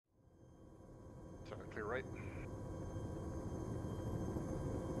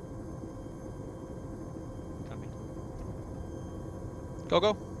Go,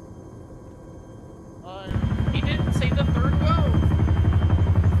 go. He didn't say the third go.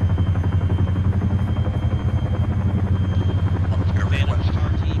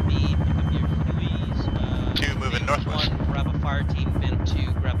 Two moving northwest. Grab a fire team, Vent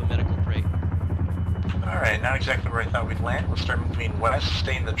 2, grab a medical crate. Alright, not exactly where I thought we'd land. We'll start moving west,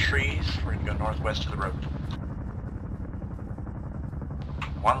 stay in the trees. We're gonna go northwest to the road.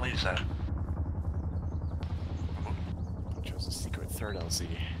 One leaves that. Chose a secret third LZ.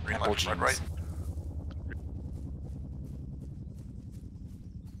 Green left, red right.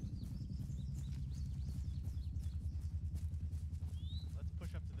 Let's push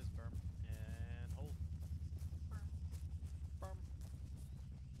up to this berm and hold. Berm.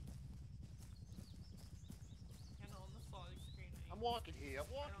 I'm walking here. I'm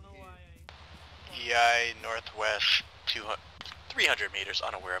walking I don't know here. why EI northwest 300 meters,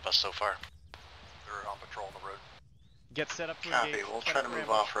 unaware of us so far. They're on patrol on the road. Get set up to Copy, engage. we'll Set try up to for move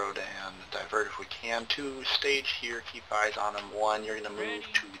ambush. off-road and divert if we can. 2 stage here, keep eyes on them. 1, you're gonna move Ready.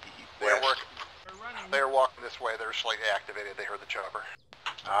 to the They're west. working. We're running. They're walking this way. They're slightly activated. They heard the chopper.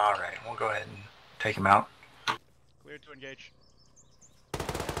 Alright, we'll go ahead and take him out. Clear to engage.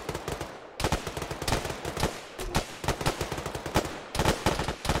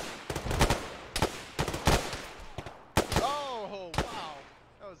 Oh, wow.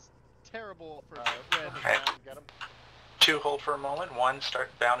 That was terrible for red. Okay. Get him. 2, hold for a moment. 1, start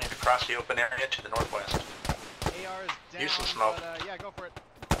bounding across the open area to the northwest. AR is down, Use some smoke. but yeah, go for it.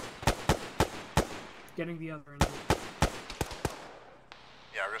 Getting the other end.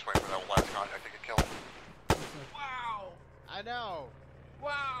 Yeah, we're just waiting for that last contact to get killed. Wow. I know.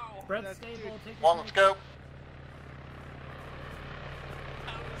 Wow. Brett, That stable, dude- take One, let's go.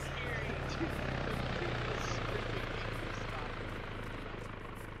 That was scary.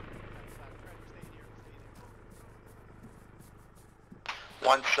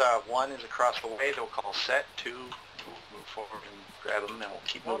 Once 1 is across the way, they'll call set. 2, we'll move forward and grab them, and we'll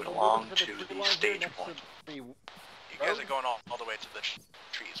keep moving along to the stage point. You guys are going all the way to the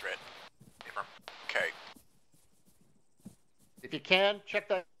trees, right? Okay. If you can, check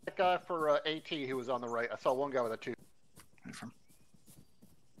that guy for AT who was on the right. I saw one guy with a 2.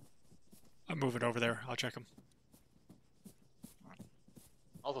 I'm moving over there. I'll check him.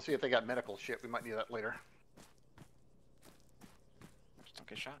 Also see if they got medical shit. We might need that later. Just don't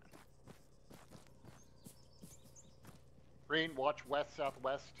get shot. Green, watch west,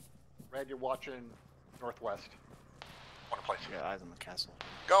 southwest. Red, you're watching northwest. One in place. You got eyes on the castle.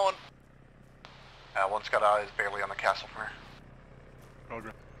 Going. One's got eyes barely on the castle from here.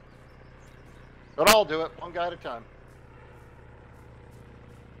 Okay. But I'll do it, one guy at a time.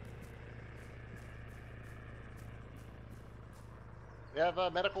 You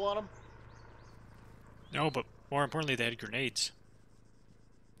have medical on him? No, but more importantly, they had grenades.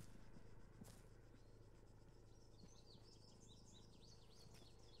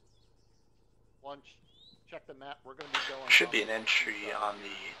 One, check the map. We're going to be going. Should be an entry on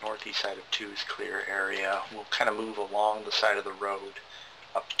the northeast side of 2's clear area. We'll kind of move along the side of the road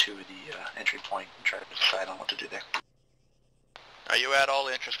up to the entry point and try to decide on what to do there. Are you at all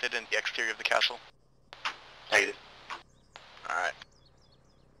interested in the exterior of the castle? Negative. Alright.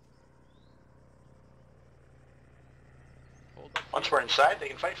 Once we're inside, they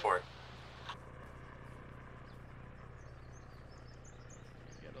can fight for it.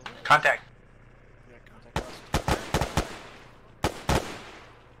 Contact. Yeah, contact us.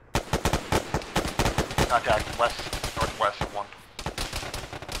 Contact west, northwest of 1.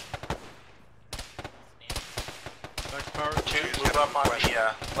 Back power. 2, move up on the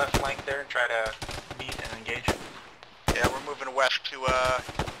left flank there and try to meet and engage. Yeah, we're moving west to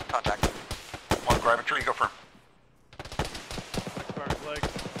contact. 1, grab a tree, go for him. Back power's leg.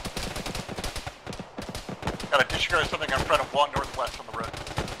 Got a disregard something in front of 1 northwest on the road.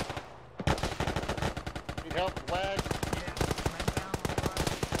 Need help, Wag?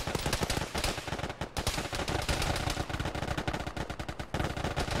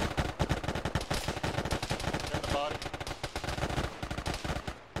 In the body.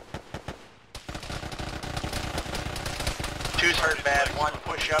 Two's hurt bad. 1,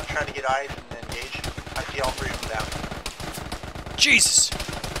 push up, try to get eyes and engage. I see all 3 of them down. Jesus!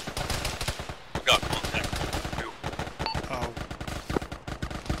 We got contact. Oh.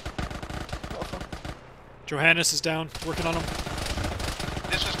 Johannes is down. Working on him.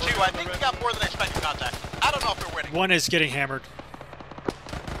 This is 2. I think we got more than expected contact. I don't know if we're winning. 1 is getting hammered.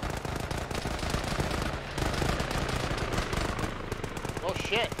 Oh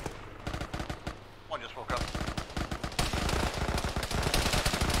shit. 1 just woke up.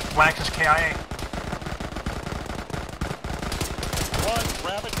 Flank is KIA. 1,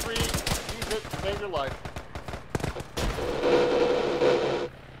 Grab a tree, use it, save your life.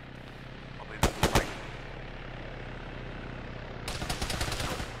 I'll leave this mic.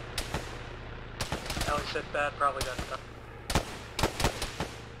 Alex said bad, probably got stuck.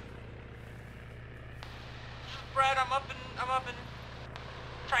 Brad, I'm up and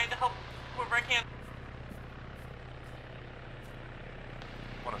trying to help whoever I can.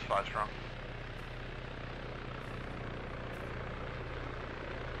 One is 5 strong.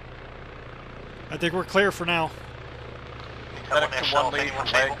 I think we're clear for now. Medic to one lead for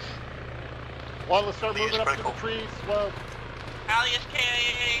legs. Well, let's start moving up to the trees, slow. Alias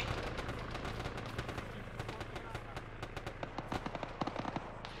KIA.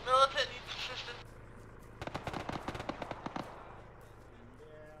 Militant needs assistance.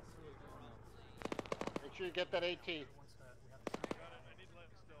 Make sure you get that AT.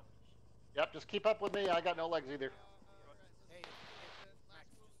 Yep, just keep up with me. I got no legs either.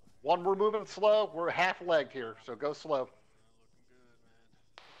 One, we're moving slow. We're half-legged here, so go slow.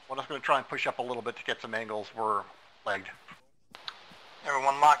 We're just going to try and push up a little bit to get some angles. We're legged.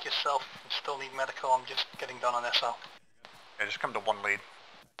 Everyone mark yourself. You still need medical. I'm just getting done on SL. Yeah, just come to one lead.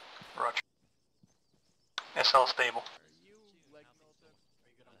 Roger. SL stable.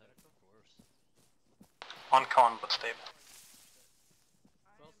 On con, but stable.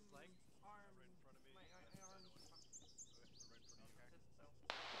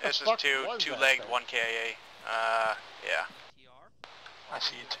 This is fuck two was that two-legged, thing? 1 KIA. Yeah. I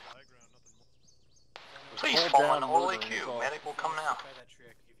see you too. Please Hold fall down in holy moving, queue. is all. Medic will come now.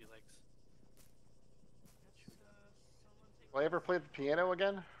 Will I ever play the piano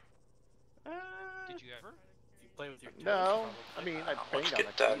again? Did you ever? You play with your toes, No. probably. I mean, I Let's banged on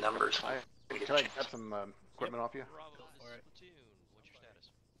get the keys. numbers. Can I get some equipment off you? Bravo, this is Platoon. What's your status?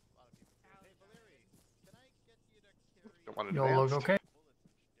 Don't want Y'all look okay?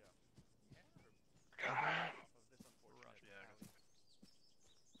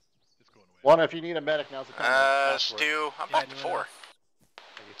 One, if you need a medic, now's the time. to ask for it. Stu, I'm back to 4.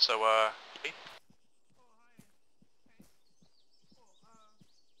 So,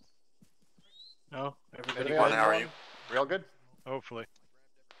 No, everybody Anybody One, else how are going? you? Real good? hopefully.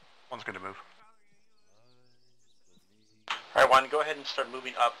 One's going to move. Alright, one, go ahead and start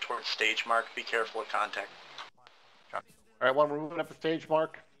moving up towards stage mark. Be careful of contact. Alright, one, we're moving up the stage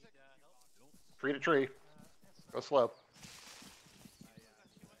mark. Tree to tree. Go slow.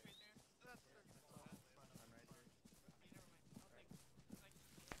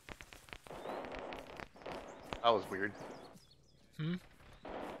 That was weird. Hmm?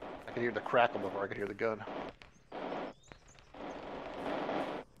 I could hear the crackle before I could hear the gun.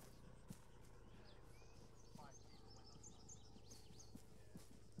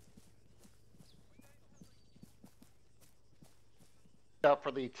 Out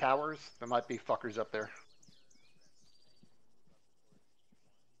for the towers. There might be fuckers up there.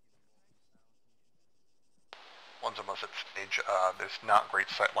 One's almost at stage. There's not great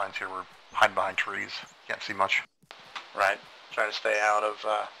sight lines here. We're hiding behind trees. Can't see much. Right. Try to stay out of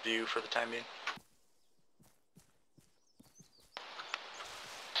view for the time being.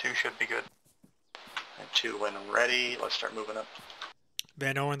 2 should be good. And 2 when I'm ready. Let's start moving up.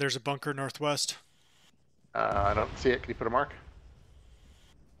 Van Owen, there's a bunker northwest. I don't see it. Can you put a mark?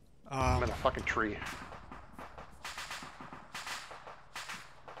 I'm Um, in a fucking tree.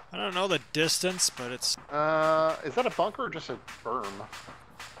 I don't know the distance, but it's... Is that a bunker or just a berm?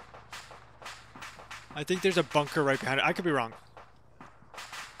 I think there's a bunker right behind it. I could be wrong.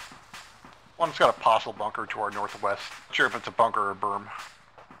 One's got a possible bunker to our northwest. Not sure if it's a bunker or a berm.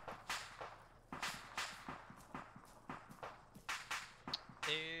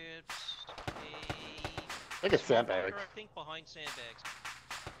 It's I think it's sandbags. I think behind sandbags.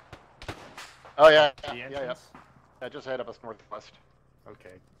 Oh yeah, The yeah. entrance? Yeah, just ahead of us northwest.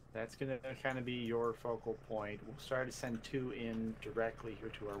 Okay. That's going to kind of be your focal point. We'll start to send 2 in directly here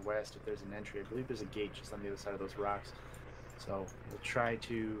to our west if there's an entry. I believe there's a gate just on the other side of those rocks. So we'll try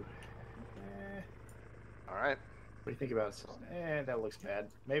to... Alright. What do you think about it? That looks bad.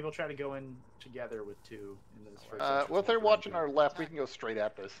 Maybe we'll try to go in together with 2 into this first entrance. Well, if they're watching our left, we can go straight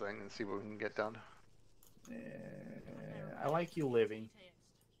at this thing and see what we can get done. I like you living.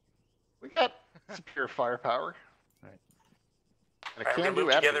 We got superior firepower. Right. And Alright, a we're can gonna do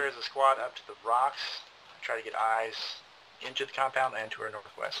move together after. as a squad up to the rocks. Try to get eyes into the compound and to our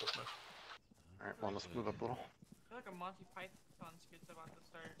northwest. Let's move. Alright, well, let's move up a little. I feel like a Monty Python skit's about to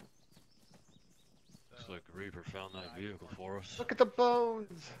start. Looks like the Reaper found that vehicle for us. Look at the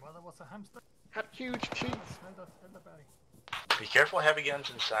bones! Well, there was a hamster. Got huge teeth! Be careful of heavy guns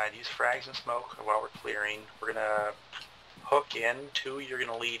inside. Use frags and smoke while we're clearing. We're gonna hook in. 2, you're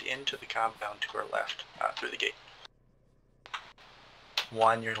going to lead into the compound to our left, through the gate.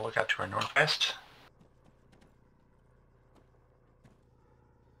 1, you're going to look out to our northwest.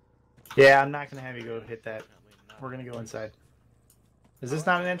 Yeah, I'm not gonna have you go hit that. We're gonna go inside. Is this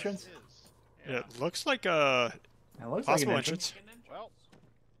not an entrance? It looks like a It looks possible like an entrance. entrance. Well,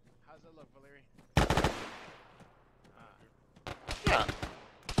 how's that look, Valeri? Yeah.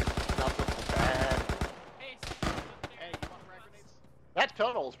 Not so bad. Hey, you want frag grenades? That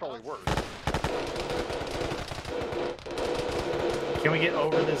tunnel is probably worse. Can we get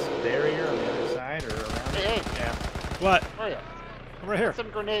over this barrier on the other side or around? Hey, hey. Yeah. What? Oh yeah. I'm right here. Some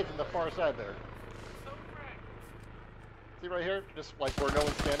grenades on the far side there. See right here? Just like where no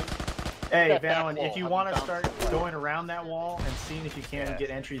one's standing? Hey, That back Valen, wall, if you have want to them start bounce away. going around that wall and seeing if you can get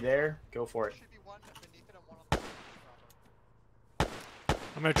entry there, go for it.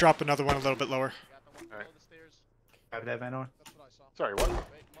 I'm gonna drop another one a little bit lower. Alright. Copy that, Valen? Sorry, what?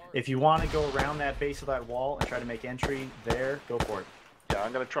 If you want to go around that base of that wall and try to make entry there, go for it. Yeah,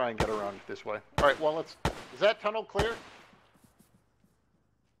 I'm gonna try and get around this way. Alright, well let's... Is that tunnel clear?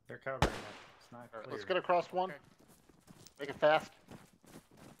 They're covering it. It's not Alright, clear. let's get across one. Make it fast.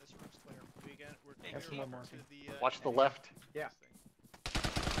 This room's clear. We're Have some more to marking. the, Watch the left. Yeah.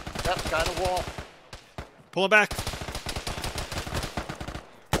 That guy on the wall. Pull it back.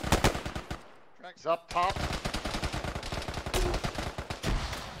 He's up top.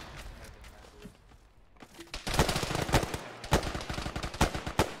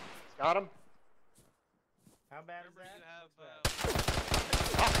 Got him. How bad is that?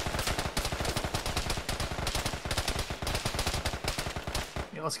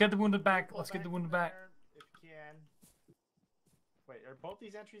 Yeah, let's get the wounded back. Let's get the wounded back. If you can. Wait, are both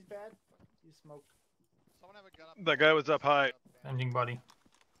these entries bad? You smoke. Someone have a gun up. That guy was up high. Ending buddy.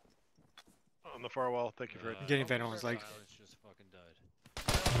 On the far wall. Thank you for it. I'm getting Van Owen's leg. Just fucking died.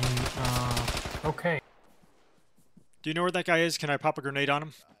 Okay. Do you know where that guy is? Can I pop a grenade on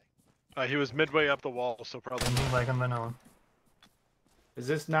him? He was midway up the wall, so probably. Ending leg on Van Owen. Is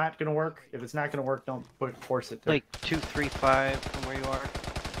this not gonna work? If it's not gonna work, don't force it to. Like 235 from where you are.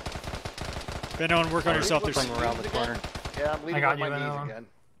 Van Owen, work on yourself. There's From around the corner. Yeah, I'm leaving got on my you, knees Van. again.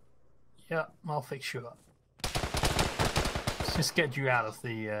 Yeah, I'll fix you up. Let's just get you out of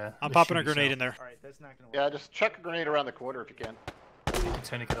the. I'm the popping a shooting grenade cell. in there. Alright, that's not gonna work. Yeah, just chuck a grenade around the corner if you can. Can you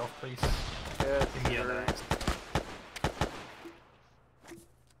turn it off, please? Yes, Give me sir. that.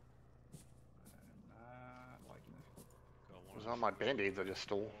 It was on my band-aids I just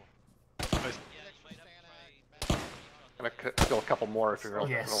stole. Nice. Gonna steal a couple more if you're gonna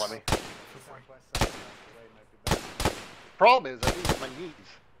Yes. let me. Problem is, I use my knees.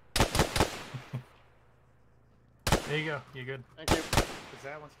 There you go. You're good. Thank you. Because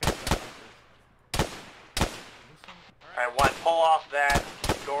that one's kind of Alright, 1, pull off that,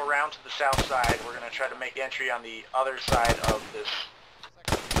 go around to the south side. We're going to try to make entry on the other side of this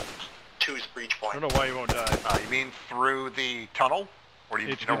 2's breach I point. don't know why you won't die. You mean through the tunnel? Or do you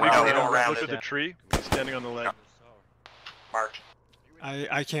It's mean we don't need around? to around Look it. at the tree. He's standing on the leg. Marked.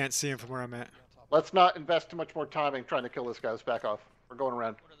 I can't see him from where I'm at. Let's not invest too much more time in trying to kill this guy. Let's back off. We're going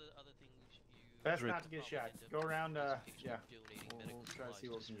around. What are the other things you Best Right. not to get shot. Go around, yeah. We'll try to see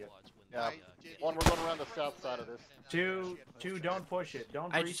what we can get. Yeah. One, we're going around the south side of this. 2, don't push it.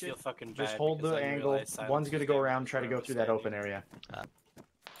 Don't I breach just feel it. fucking Just bad hold because the I angle. realized silence One's gonna was go there around, try to where I go was through that standing. open area.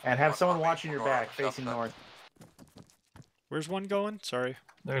 And have someone watching your back, facing north. Where's one going? Sorry.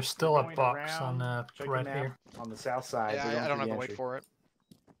 There's still a Going box around, on check right your map, here. on the south side. Yeah, we're going I don't through have the to wait entry. for it.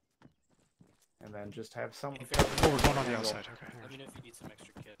 And then just have someone. Oh, we're going on the outside. Okay. Let me know if you need some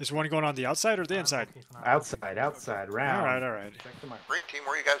extra kit. Is one going on the outside or the inside? Outside, round. Alright, alright. Check the mark. Green team,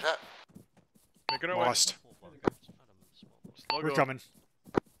 where you guys at? Make it away. Lost. Slow We're go. coming.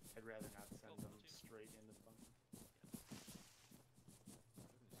 I'd rather not send them straight into the bunker.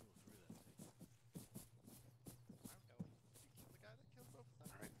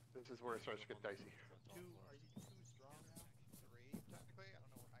 Alright, this is where it starts to get dicey.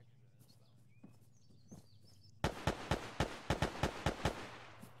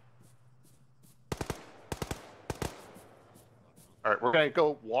 Alright, we're gonna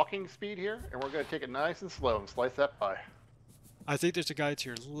go walking speed here, and we're gonna take it nice and slow and slice that pie. I think there's a guy to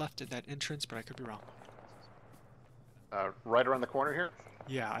your left in that entrance, but I could be wrong. Right around the corner here.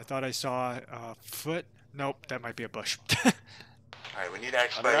 Yeah, I thought I saw a foot. Nope, that might be a bush. Alright, we need to I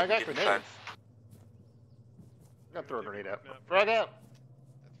expedite got get inside. grenades. I'm gonna throw a grenade out. Frag out!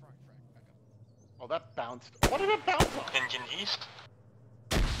 Oh, that bounced. What did it bounce on? Engine east.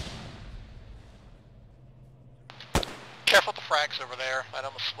 Careful with the frags over there. I'd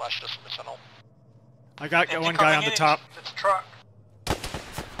almost splashed us in the tunnel. I got one guy on the top. It's a truck.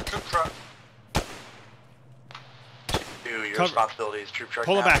 Troop truck. Your Cover. responsibility is troop truck.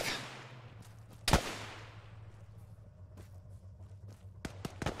 Pull now. it back.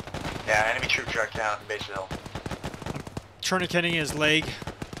 Yeah, enemy troop truck down at the base of the hill. Tourniqueting his leg.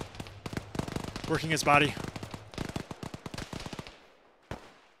 Working his body.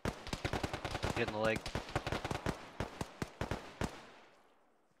 Getting the leg.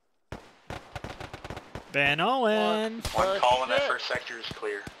 Van Owen. One call in that first sector is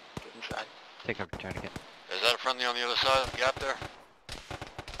clear. Get inside. Take up tourniquet. Is that a friendly on the other side of the gap there?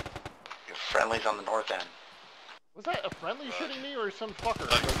 Your friendly's on the north end. Was that a friendly shooting me or some fucker?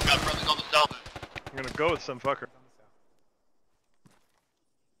 Got friendlies on the south. I'm gonna go with some fucker.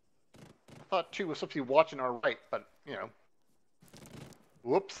 I thought 2 was supposed to be watching our right, but, you know.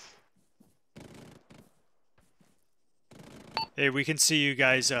 Whoops. Hey, we can see you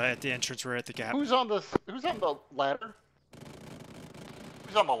guys at the entrance. We're at the gap. Who's on the ladder?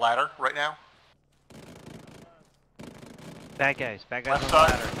 Who's on the ladder right now? Bad guys on Left the side.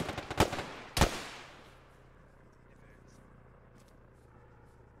 ladder.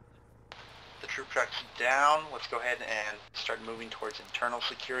 The troop truck's down. Let's go ahead and start moving towards internal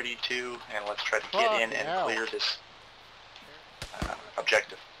security too, and let's try to get in Fucking and hell. clear this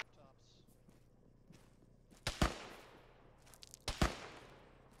objective.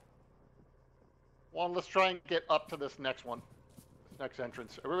 One, let's try and get up to this next one. This next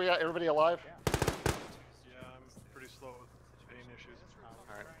entrance. Everybody alive? Yeah, I'm pretty slow with pain issues.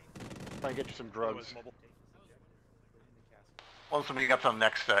 Alright. Try and get you some drugs. Otherwise mobile. Well, somebody up to the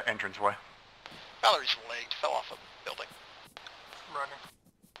next entranceway. Valerie's legged, fell off a building.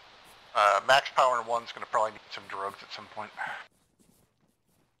 Running. Max Power 1's going to probably need some drugs at some point.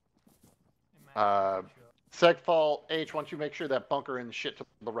 Segfall H, why don't you make sure that bunker and shit to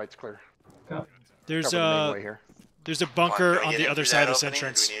the right's clear? There's Cover the main way here. there's a bunker Can we on get the in other through side that of this opening, or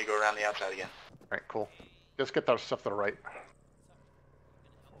entrance. do we need to go around the outside again? Alright, cool. Just get that stuff to the right.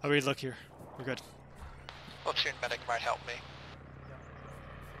 How do we look here? We're good. Platoon medic might help me.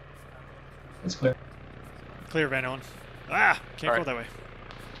 It's clear. Clear, Van Owen. Ah! Can't go Alright. that way.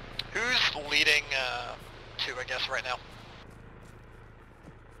 Who's leading 2, I guess, right now?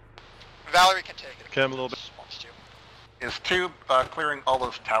 Valerie can take it. Okay, I'm a little bit. Wants to. Is 2 clearing all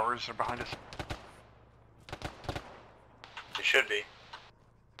those towers that are behind us? It should be.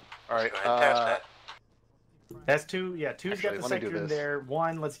 Alright, Go ahead and test that. That's 2. Yeah, 2's Actually, got the let me do sector in this. there.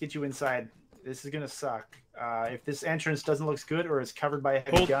 1, let's get you inside. This is gonna suck. If this entrance doesn't look good or is covered by a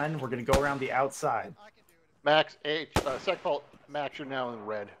heavy Hold. gun, we're gonna go around the outside. Max H, Segfall Max, you're now in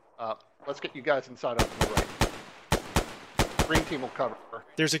red. Let's get you guys inside up to the right. Green team will cover.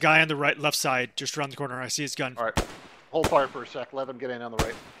 There's a guy on the right, left side, just around the corner. I see his gun. Alright. Hold fire for a sec. Let him get in on the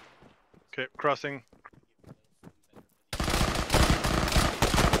right. Okay, crossing.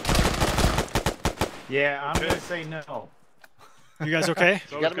 Yeah, I'm Okay. gonna say no. You guys okay?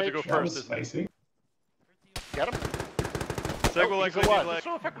 It's always got him, good to go H? first, isn't it? Get him? Seg will he's likely alive. need like... Just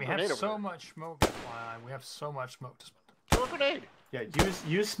throw a fucking We grenade have over so there. much smoke, FYI. We have so much smoke to spend. Throw a grenade. Yeah,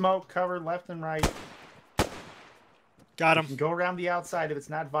 use smoke, cover left and right. Got You can him. go around the outside if it's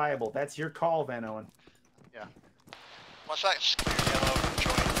not viable. That's your call, Van Owen. Once that's clear, yellow,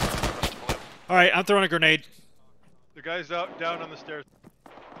 join the rest of blue. Alright, I'm throwing a grenade. The guy's out, down on the stairs.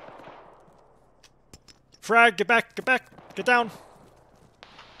 Frag, get back, get down.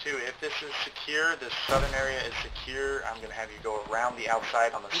 2, if this is secure, this southern area is secure, I'm going to have you go around the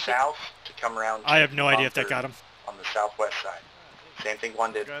outside on the south to come around. I have no to idea if that bunker got him. On the southwest side. Same thing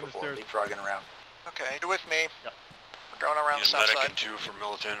 1 did Guy on the before, stairs. leapfrogging around. Okay, you're with me. Yep. We're going around the south medic side. and 2 for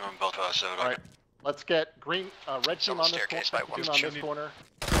militant on both sides. Alright. Let's get green, red team on this staircase corner. by Team one. on this corner.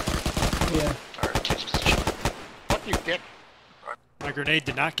 Yeah. Or change position. Fuck you, dick. My grenade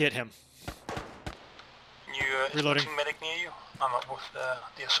did not get him. You, Reloading. medic near you? I'm up with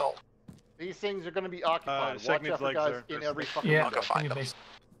the assault. These things are going to be occupied. Seg Watch needs out for legs guys there. in every fucking Yeah. window. find Give me them. base.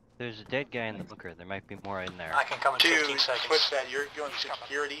 There's a dead guy in the bunker. There might be more in there. I can come in 2, 15 seconds. switch that. You're going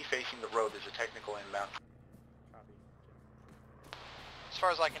security facing the road. There's a technical inbound. As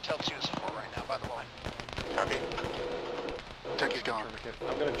far as I can tell, 2 is 4 right now, by the way. Copy. Turkey's gone.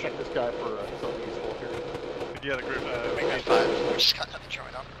 I'm going to check this guy for something useful here. Yeah, the group, We got 5. We just got another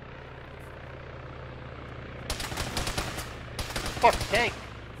join up. Fuck, tank!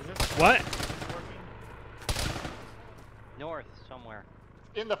 What? North, somewhere.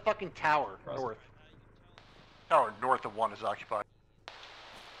 In the fucking tower, north. Tower north of 1 is occupied.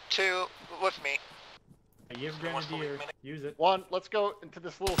 2, with me. Give Grenadier. Use it. 1, let's go into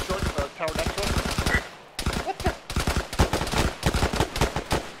this little short tower next to us. What the?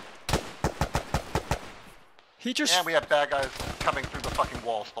 He just. And we have bad guys coming through the fucking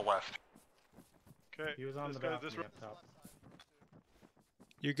walls to the left. Okay. He was on the balcony up top.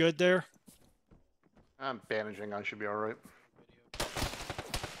 You good there? I'm bandaging. I should be all right.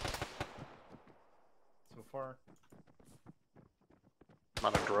 So far. I'm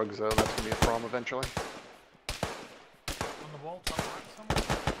out of drugs though. That's gonna be a problem eventually. On the wall, top right somewhere.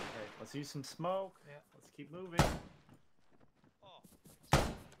 Okay, let's use some smoke. Yeah. Let's keep moving. Okay,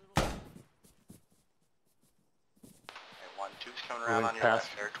 1-2's coming around on your past.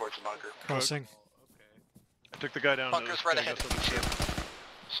 left there towards the bunker. Crossing. I took the guy down. Bunker's right ahead.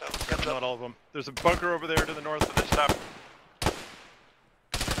 So, That's not all of them. There's a bunker over there to the north of this stop.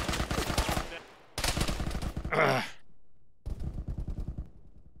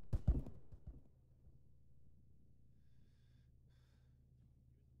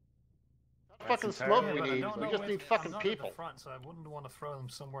 Fucking smoke we need. We just need fucking I'm not people. At the front, so I wouldn't want to throw them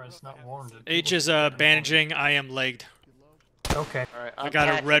somewhere it's not warranted. H is bandaging. I am legged. Okay. All right, I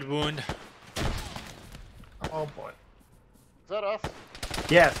got a red wound. Oh boy. Is that us?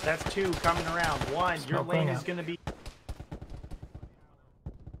 Yes, that's 2 coming around. 1, your Smoke lane going is out. going to be...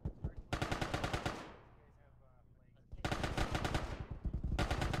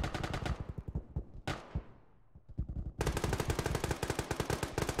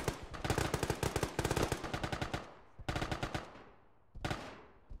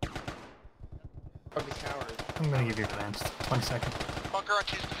 I'm gonna give you advanced. 20 seconds. Bunker on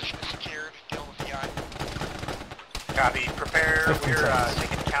 2's position is secured. Deal with the eye. Copy. Prepare. 15 We're seconds.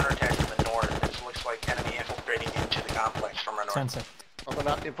 taking counterattack from the north. This looks like enemy infiltrating into the complex from our north. 10 seconds. Oh, they're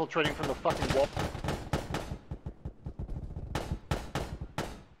not infiltrating from the fucking wall.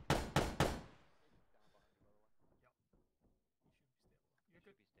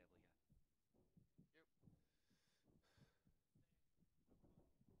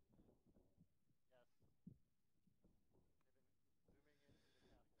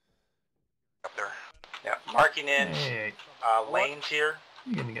 Up there. Yeah. Marking in Hey, lanes here.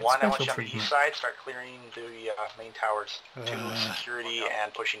 you're gonna get 1, I special want you on the treatment. east side. Start clearing the main towers. 2, security,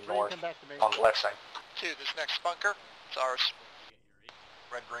 and pushing north on the left side. 2, this next bunker, it's ours.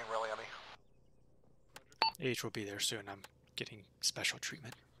 Red, green, really on me. H will be there soon. I'm getting special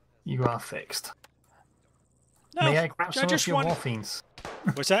treatment. You are fixed. No, May I grab I some just of your want. morphines?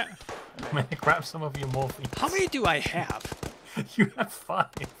 What's that? May I grab some of your morphines? How many do I have? You have 5.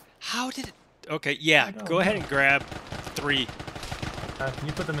 How did it? Okay, yeah. I don't Go ahead know. and grab 3. Can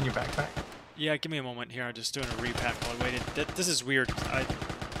you put them in your backpack? Yeah, give me a moment here. I'm just doing a repack while I waited. This is weird. I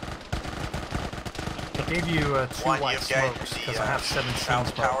gave you 2 1, you white have guys smokes in because the I have 7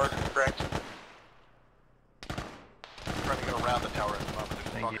 south smoke. tower, correct? Trying to go around the tower at the moment. There's a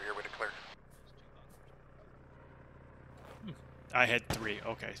Thank bunker you. here way to clear. I had 3.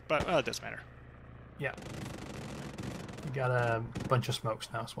 Okay, but it doesn't matter. Yeah. You got a bunch of smokes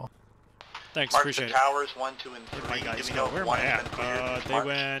now as well. Thanks, Mark appreciate the it. towers, 1, 2, and Where'd 3. my Give guys me go? no Where am 1 I has at? been cleared. They Marked.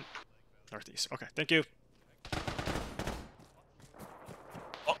 went northeast. Okay, thank you.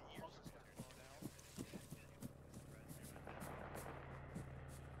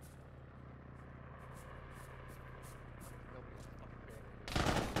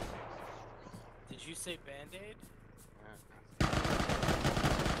 Did you say Band-Aid?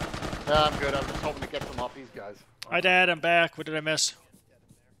 No, I'm good. I'm just hoping to get them off these guys. Hi, Dad. I'm back. What did I miss?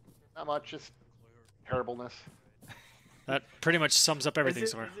 Not much, just terribleness. That pretty much sums up everything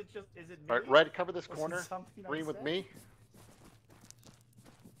Is so far. it me? All right, Red, cover this Was it corner. something I Green with said? me.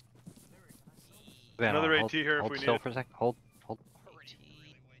 Another AT hold, here if hold we still need it. for a sec. Hold. What's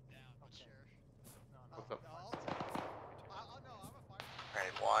up?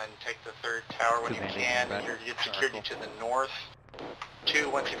 Alright, 1, take the 3rd tower when Two you bandits can. in the back. You're get security to the north.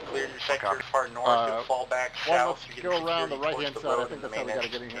 2, once you've cleared your sector Copy. far north, you'll fall back one, south. let's You go get around the security right-hand towards the side. I road think and the that's how we main gotta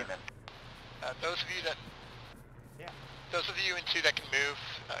get entrance in here. came in. Those of you that... Those of you in 2 that can move,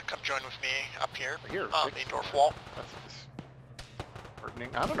 come join with me up here, Right here, on right? the north wall. That's heartening.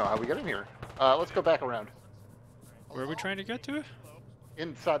 I don't know how we get in here. Let's go back around. Where are we trying to get to?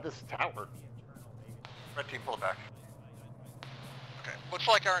 Inside this tower. Red team, pull it back. Okay, looks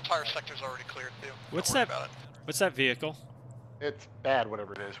like our entire sector's already cleared too. What's Don't worry that? about it. What's that vehicle? It's bad,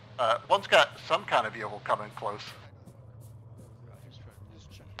 whatever it is. One's got some kind of vehicle coming close.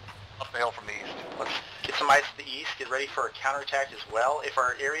 Up the hill from the east. Let's get some eyes to the east, get ready for a counterattack as well. If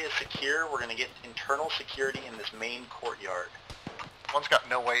our area is secure, we're going to get internal security in this main courtyard. One's got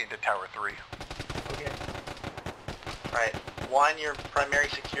no way into Tower 3. Okay. Alright, 1, your primary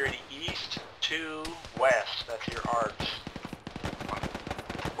security east, 2, west. That's your arcs.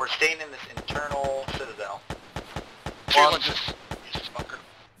 We're staying in this internal citadel. 2, One, let's just use this bunker.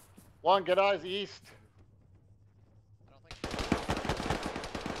 One, get eyes east.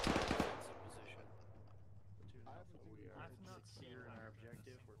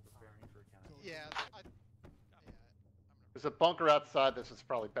 Yeah. There's a bunker outside. This is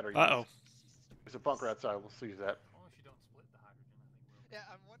probably better. Uh-oh. There's a bunker outside. We'll use that. Yeah,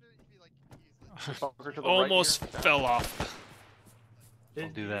 I'm wondering if you like use Bunker to the Almost right here. fell off. I'll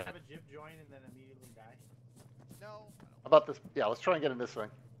do that. Have a jib join and then immediately die? No. How about this? Yeah, let's try and get in this thing.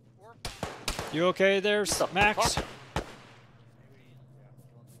 You okay there, Max? Fuck?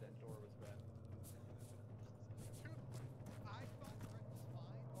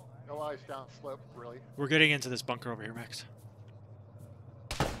 No eyes down slope, really. We're getting into this bunker over here, Max.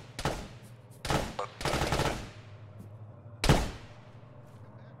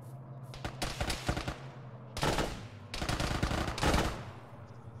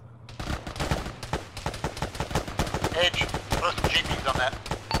 Edge, put some GPs on that.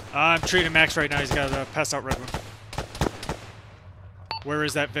 I'm treating Max right now. He's got a passed out red one. Where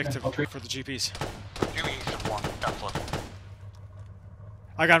is that victim for the GPs? Due east of one, down slope.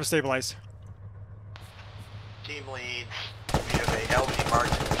 I got him stabilized. Team leads. We have a LG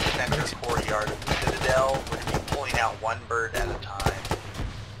marked in the center courtyard of the Citadel. We're going to be pulling out one bird at a time.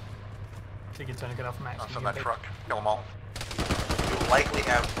 I think it's going to get off Max. That's on that truck. Kill them all. You'll likely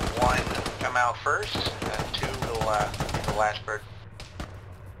have one come out first, and two will be the last bird.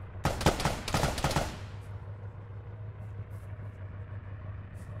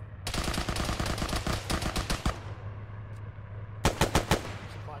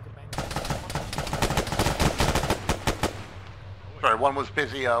 Sorry, one was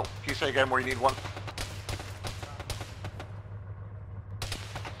busy. Can you say again where you need one?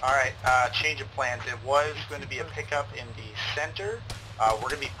 Alright, change of plans. It was going to be a pickup in the center. We're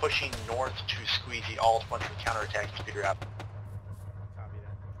going to be pushing north to squeeze the alt once the counterattack is figured out. Copy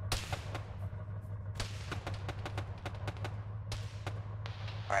that.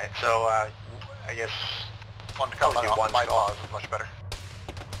 Alright, so I guess One to come probably on one my skull. pause is much better.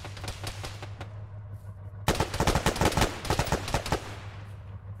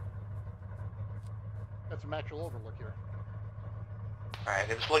 Got some actual overlook here.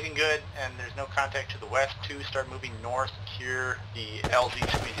 Alright, if it's looking good and there's no contact to the west, two start moving north, cure the LZ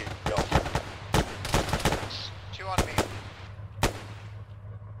squeezy gulf. Two on me.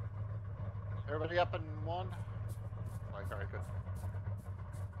 Everybody up in one? Alright, good.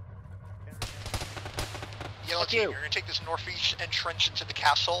 Yellow team, you're going to take this northeast entrance into the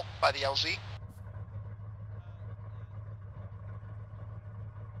castle by the LZ.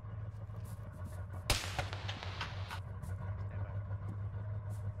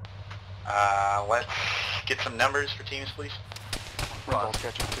 Let's get some numbers for teams, please. Right.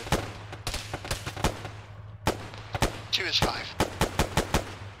 Two is 5.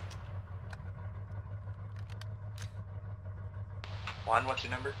 One, what's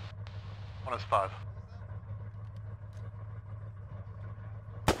your number? One is 5.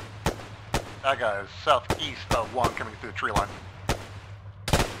 That guy is southeast of 1 coming through the tree line.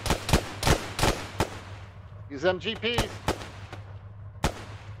 Use them GPs.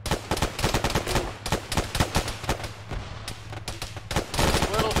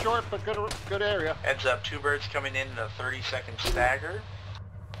 A little short, but good area. Heads up, two birds coming in a 30-second stagger.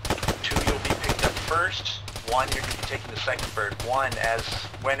 Two you'll be picked up first. One you're going to be taking the second bird. One, as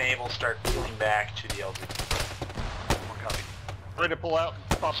when able, start peeling back to the LZ. One copy. Ready to pull out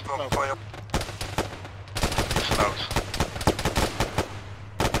and pop some smoke. Smokes.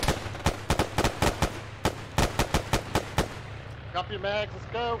 Drop your mags, let's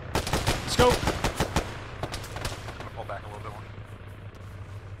go. Let's go. I'm gonna pull back a little bit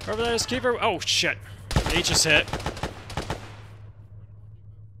more. Over there, keeper. Oh shit. H is hit.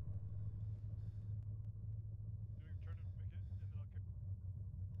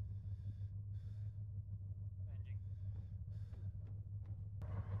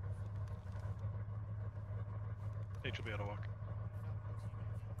 H will be able to walk.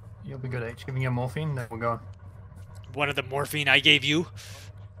 You'll be good, H. Give me your morphine, then we're going. One of the morphine I gave you.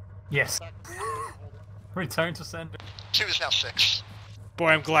 Yes. Return to sender. 2 is now 6. Boy,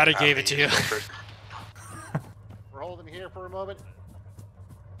 I'm glad I gave it to you. We're holding here for a moment.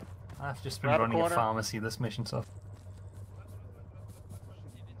 I've just been Grab a running a corner. pharmacy this mission so.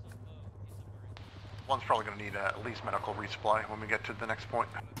 One's probably going to need at least medical resupply when we get to the next point.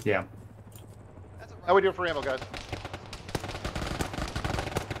 Yeah. How we doing for ammo, guys?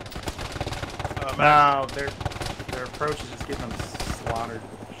 No, their approach is just getting them slaughtered.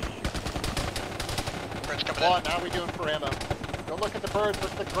 Birds coming One, how we doing for ammo? Don't look at the birds,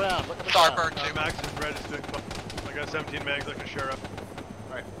 look at the ground. Look at the Starbird ground. 2. Max is red is doing fine. I got 17 mags I can share up.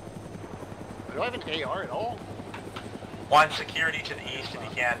 Alright. Do I have an AR at all? One, security to the east if you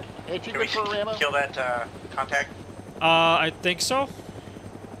can. Hey, you Can we good for ammo? kill that contact? I think so.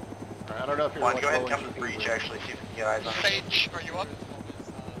 Alright, don't know if you're One, like, go ahead and low come to the entropy breach, or- actually, see if we can get eyes on it. Sage, are you up?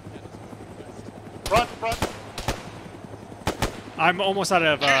 Front, front. I'm almost out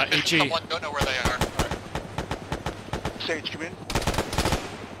of HE. Someone, don't know where they are. Sage, come in.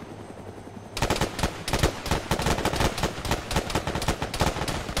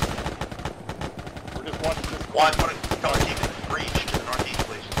 We're just watching this. One, put a color team in the breach to the northeast,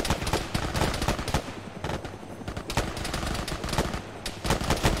 please.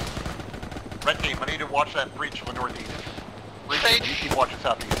 Red team, I need to watch that breach to the northeast. Red team, Sage. you keep watching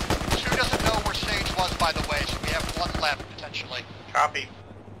southeast. Stu doesn't know where Sage was, by the way, so we have one left, potentially. Copy.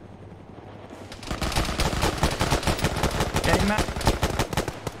 Getting Mac.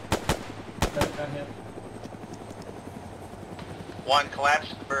 One, collapse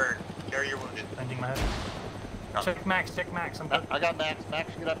the bird. Carry your wounded. Bending my head. Check Max, check Max. I'm good. I got Max.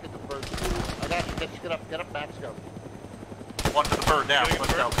 Max, get up, get the bird. I got you. Get up, Max, go. One to the bird now.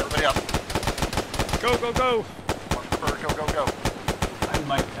 Let's go. Everybody up. Go, go, go! One to the bird. Go, go, go. I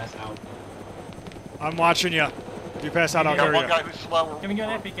might pass out. I'm watching you. If you pass out, I'll We got carry one you. guy who's slow. Giving you an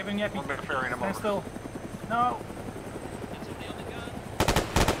epi, giving you an We're epi. ferrying him Stand over. still. No. Get somebody on the gun.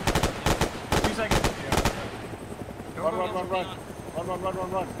 2 seconds.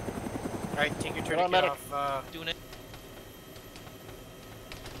 Run. Alright, Tinker, try Get to on, get medic. off. Doing it.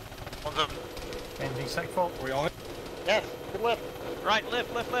 One's up. Bending sec fault. Are we all in? Yes, good lift. Right, lift.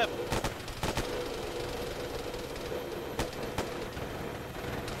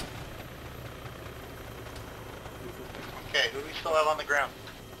 Okay, who do we still have on the ground?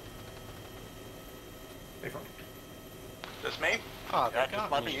 Just me? Oh, Yeah, just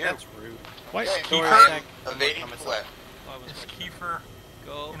might be you. That's rude. What? Okay, Kiefer. evading to the left. Is Kiefer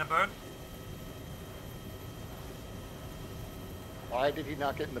Go. in a bird? Why did he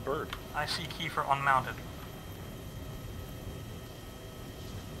not get in the bird? I see Kiefer unmounted.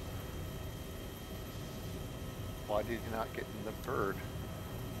 Why did he not get in the bird?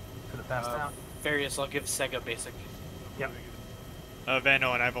 Could have passed out. Various, I'll give Sega basic. Yep. Van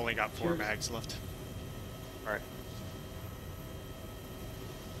Owen, I've only got 4 mags left. Alright.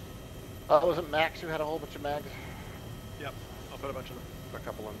 Was it Max who had a whole bunch of mags? Yep, I'll put a bunch of them. A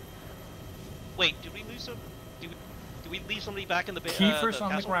couple in. Wait, did we lose some? Did we leave somebody back in the base? Kiefer's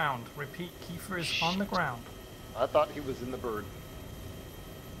on the ground. Repeat, Kiefer is on the ground. I thought he was in the bird.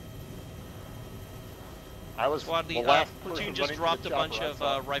 I was Squad the lead, last platoon person just running to dropped the a bunch chopper. I of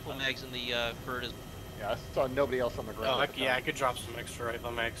saw- rifle mags in the bird. Yeah, I saw nobody else on the ground. Oh, at the yeah, I time. could drop some extra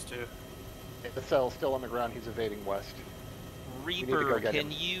rifle mags too. The cell's still on the ground. He's evading west. need to go Reaper, get can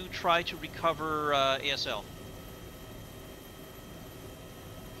him. you try to recover ASL?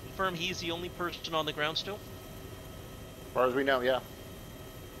 Confirm he's the only person on the ground still? As far as we know, yeah.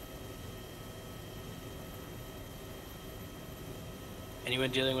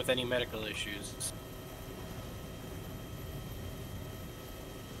 Anyone dealing with any medical issues?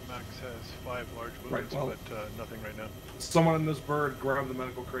 Max has 5 large wounds, Right, well- but nothing right now. Someone in this bird grab the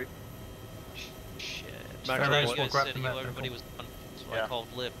medical crate. Shit. Max, You will guys grab said the you- medical. everybody was done, so Yeah. I called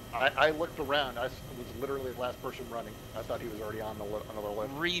Lip. I looked around. I was literally the last person running. I thought he was already on the another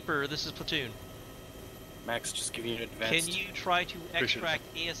lift. Reaper, this is platoon. Max, just give you an advance. Can you try to Appreciate it.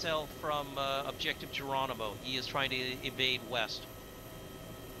 extract ASL from Objective Geronimo? He is trying to evade west.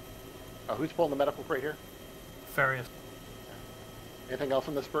 Who's pulling the medical crate here? Farius. Anything else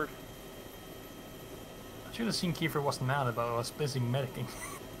on this bird? I should have seen Kiefer wasn't mounted, but I was busy medicing.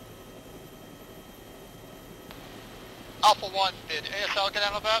 Alpha 1, did ASL get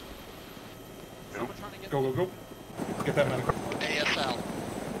out of that? Go. Get that medical. ASL.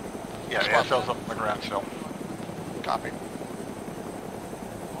 Yeah, ASL's up on the ground still. Copy.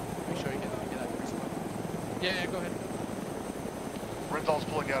 Make sure you get out of respawn. Yeah, go ahead. Renzal's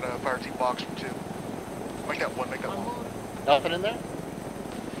pulling out a fire team box from 2. Make that one. Nothing in there?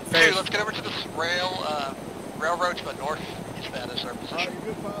 Dude, let's get over to this railroad to the north. Use that as our position.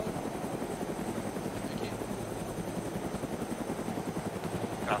 Good, pilot.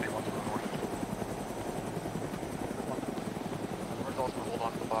 Copy, one to the north. Renzal's gonna hold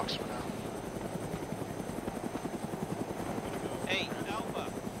on to the box for now. Hey, Alpha,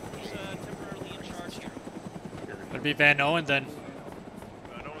 who's temporarily in charge here? It'd be Van Owen then.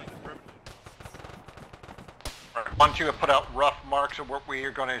 Once you have put out rough marks of what we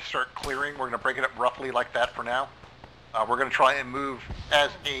are going to start clearing, we're going to break it up roughly like that for now. We're going to try and move as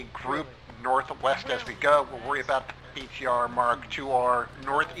a group northwest as we go. We'll worry about the PTR mark to our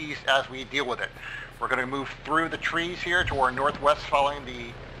northeast as we deal with it. We're going to move through the trees here to our northwest following the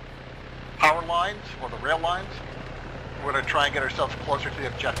power lines or the rail lines. We're going to try and get ourselves closer to the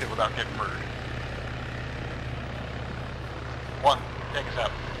objective without getting murdered. One, take us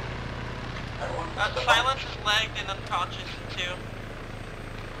out. Silence is lagged and unconscious too.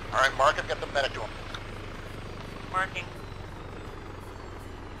 Alright, Mark, I've got the medic to him. Marking.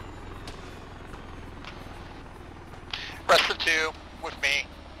 Rest of 2 with me.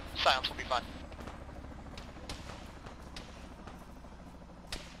 Silence will be fine.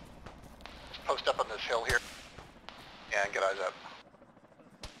 Post up on this hill here. Yeah, and get eyes up.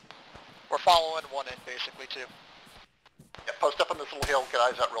 We're following one in basically too. Yeah, post up on this little hill, get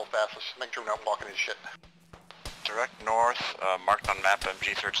eyes up real fast. Let's make sure we're not walking into shit. Direct north, marked on map,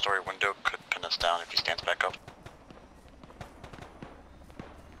 MG third story window could pin us down if he stands back up.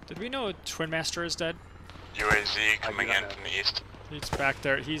 Did we know Twin Master is dead? UAZ coming in from the east. He's back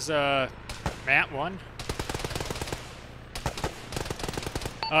there. He's Matt 1.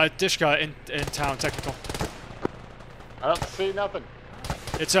 Dishka in town, technical. I don't see nothing.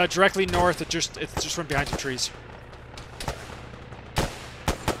 It's directly north. It's just from behind some trees.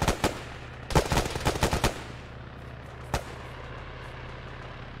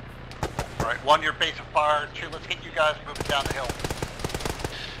 Alright, 1, your base of fire. 2, let's get you guys moving down the hill.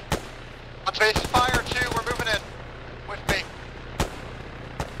 On base of fire 2, we're moving in. With me.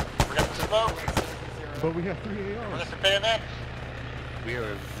 We're getting some boats. But we have 3 We're ARs. getting some bayonets. We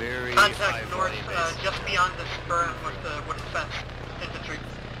are very Contact north, just beyond the spur with the wooden fence. Infantry.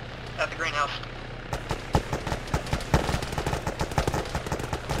 At the greenhouse.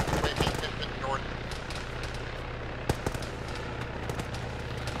 North.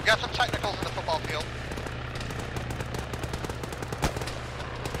 We got some technicals in the football field.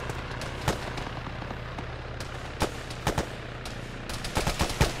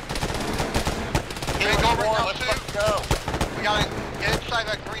 Let's go. We gotta get inside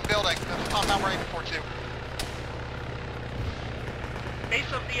that green building. That's the compound we're aiming for too.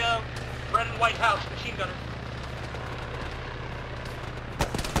 Base of the red and white house, machine gunner.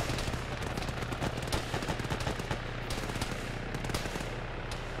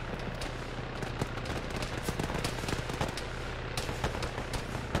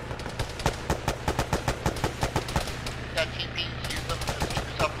 Got TPs, use them to keep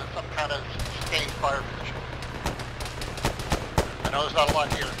yourself in some kind of sustained fire position. I know there's not a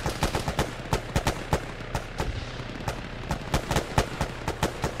lot here.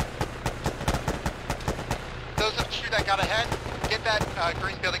 Those of you that got ahead, get that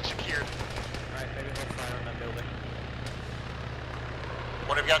green building secured. Alright, maybe hold fire on that building.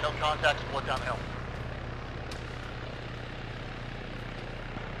 What have you got? No contacts, blood down the hill.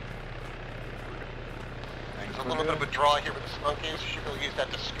 There's a little bit of a draw here with the smoke is. You should be able to use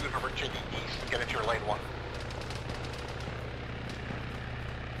that to scoot over to the east and get into your lane 1.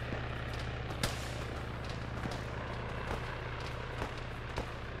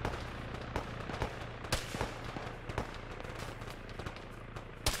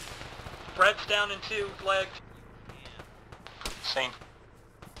 Red's down in 2, flagged. Same.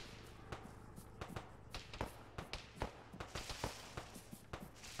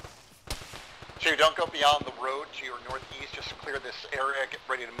 So don't go beyond the road to your northeast, just clear this area, get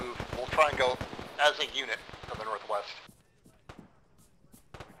ready to move. We'll try and go as a unit to the northwest.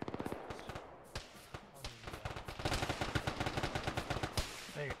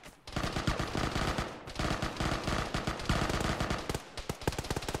 There you go.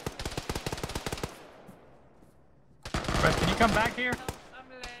 Brett, can you come back here?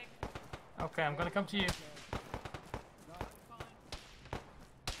 Okay, I'm gonna come to you.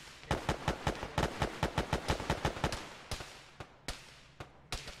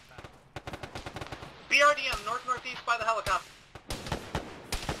 BRDM, north-northeast by the helicopter.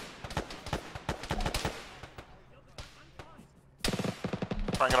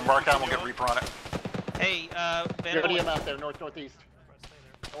 I'm gonna mark down, we'll get Reaper on it. Hey, BRDM out there, north-northeast.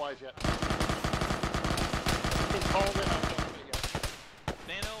 No eyes yet. He's called in, I can't see it yet.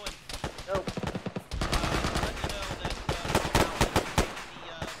 Bano and Nope. let you know that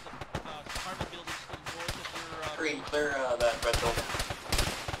the apartment building still north of your Green, clear that red building.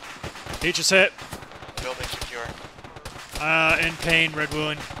 He just hit. Building secure. In pain, red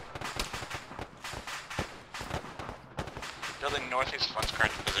wound. Building northeast of one's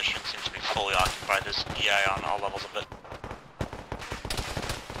current position seems to be fully occupied. There's EI on all levels of it.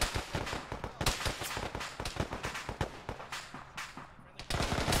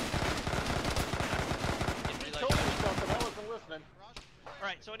 You told me something, I wasn't listening.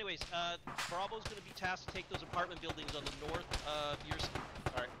 Alright, so anyways, Bravo's going to be tasked to take those apartment buildings on the north of your...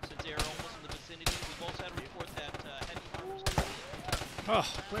 Alright, since they're almost in the vicinity. We've also had a report that heavy armor's going to be... Oh,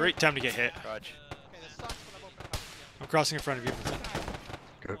 great time to get hit. Raj. I'm crossing in front of you.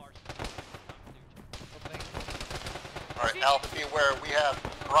 Good. Alright, Alpha, be aware, we have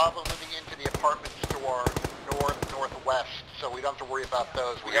Bravo moving into the apartments to our northwest, so we don't have to worry about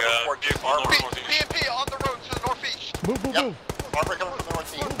those. We have Yeah, a port to vehicle Arma. BMP on the road to the northeast. Move, move, Yep. move. Arma coming from the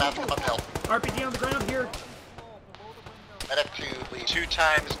northeast, that's from uphill. RPG on the ground here. Medic to lead. 2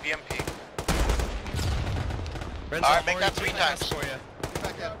 times BMP. Alright, make that 3 times. For you.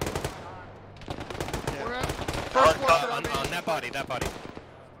 We're at Alright, first floor. On that body, that body.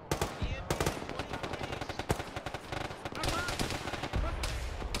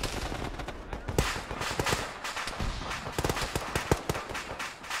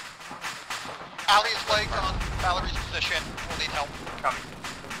 Alley's legs on Valerie's position. We'll need help. Coming.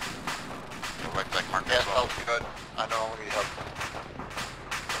 Right leg mark. Yeah, help's good. I know we need help.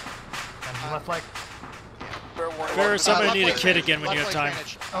 And left leg. Fair, somebody need a kit again when you have time.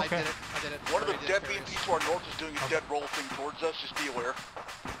 Okay. I did it. One of the dead BMPs to our north is doing a dead roll thing towards us, just be aware.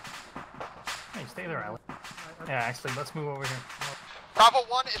 Hey, stay there, Allie. Yeah, actually, let's move over here. Bravo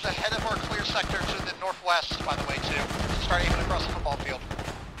 1 is ahead of our clear sector to the northwest, by the way, too. Start aiming across the football field.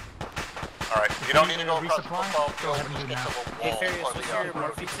 Alright, you don't need to go across the Resupply? football Go field, ahead and just do get that. to the Hey, wall. Farius, or what's the, your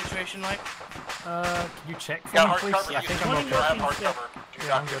morphine situation like? Can you check for got me, hard please? cover? I You think can I'm you okay. have hard cover. Do Yeah,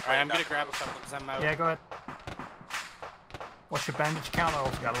 not I'm get good. Alright, I'm right gonna now. grab a couple because I'm out. Yeah, go ahead. What's your bandage count? I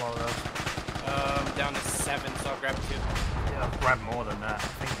also got a lot of those. Down to 7, so I'll grab 2. Yeah, I'll grab more than that. I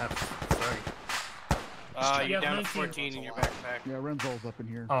think that's 30. You're down to 14 in your backpack. Yeah, Renzo's up in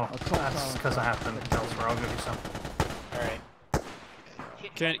here. Oh, Assault that's tower. because I have them elsewhere. I'll give you some. Alright.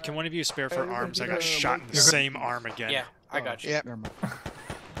 Can one of you spare for Hey, arms? I you're got good. shot in the You're good. same arm again. Yeah, I got you. Never mind.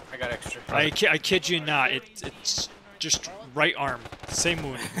 I got extra. I kid you not. It's just right arm. Same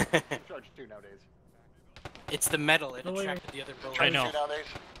wound. Charge 2 nowadays. It's the metal. It attracted the other bullet. I know. Nowadays.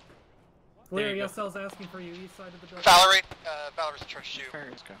 Where ESL's asking for you, east side of the building. Valerie, Valerie's in charge of you.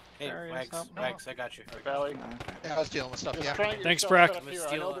 Hey, Wags, I got you. Valley. Yeah, I was dealing with stuff, Just yeah. try and get Thanks, yourself Brack. set up I'm here.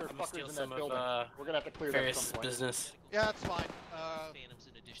 gonna I know steal, there are I'm gonna fuckers steal in some that of building. We're gonna have to clear that at Farius' some point. business. Yeah, that's fine. Phantoms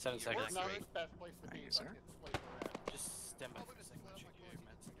in addition 7 to your seconds. Not Valkyrie. the best place to be, but it's the place we're at. Just stand by for a second. I'll check your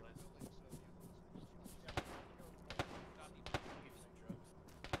meds.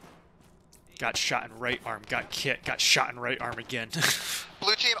 Got shot in right arm. Got kit. Got shot in right arm again.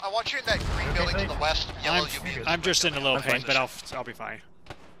 Blue team, I want you in that green building to the west. Yellow, you be I'm just in a little Okay. pain, but I'll be fine.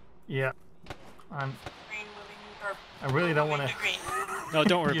 Yeah. I'm. Green moving, or I really don't want moving to to green. No,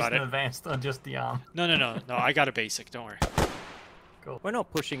 don't worry use about an it. advanced on just the arm. No. I got a basic. Don't worry. Cool. We're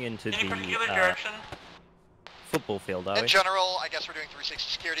not pushing into Any the particular direction? football field, are In we? general, I guess we're doing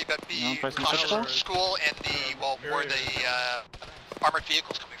 360 security, but be cautious of the school and the, well, where the armored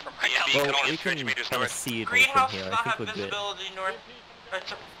vehicles coming from right now. Well, we can kind of see it all Greenhouse from does here. not I think have we're good. visibility north,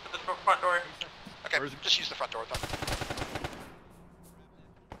 to the front door. Okay, just use the front door then.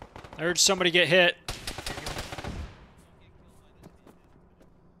 I heard somebody get hit.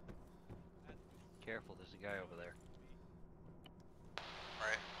 Careful, there's a guy over there.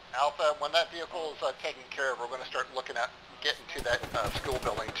 Right. Alpha, when that vehicle is taken care of, we're going to start looking at getting to that school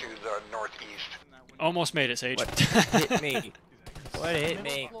building to the northeast. Almost made it, Sage. What hit me? What hit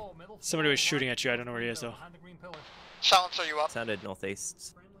me? Somebody was shooting at you. I don't know where he is though. Silence, are you up? Sounded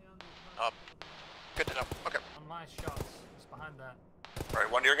northeast. Good to know. Okay. On my shots, it's behind that.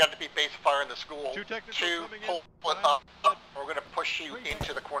 Right, one, you're going to be base fire in the school. 2 technicals Two, coming in. pull it up. We're going to push you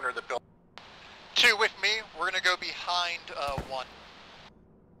into the corner of the building. 2 with me. We're gonna go behind 1.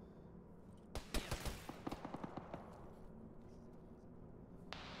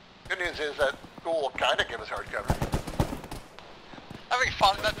 Good news is that school will kind of give us hard cover. Having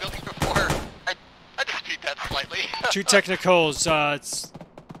fought in that building before, I dispute that slightly. 2 technicals. It's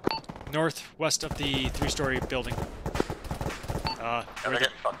northwest of the 3-story building.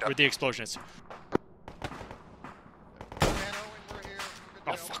 Where the explosion is.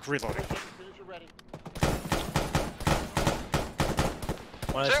 Oh fuck! Reloading.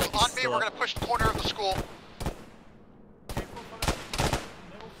 So, on me, we're gonna push the corner of the school. One,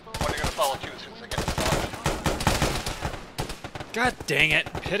 you're going to follow 2 as soon as they get to the God dang it!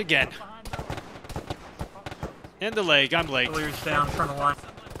 Hit again. And the leg. I'm leg. Clear's down, front of line.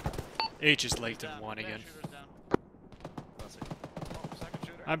 H is legged in 1 again.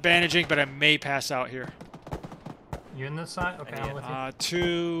 I'm bandaging, but I may pass out here. You in this side? Okay, I'm with you.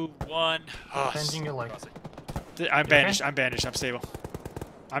 2, 1. Oh, Bending your leg. I'm You bandaged. okay? I'm bandaged. I'm stable.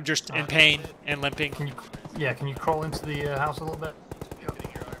 I'm just in pain and limping. Can you crawl into the house a little bit?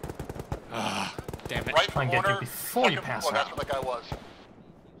 Ah, damn it. Right Try and get corner, you before you second pass floor, out. that's where the guy was.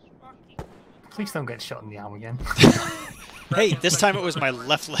 Please don't get shot in the arm again. Hey, this time it was my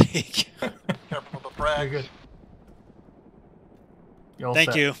left leg. Careful with the frags. You're good. You're all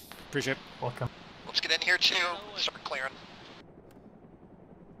Thank set. you. Appreciate it. Welcome. Let's get in here too. Start clearing.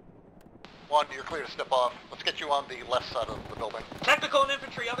 One, you're clear to step off. Let's get you on the left side of the building. Technical and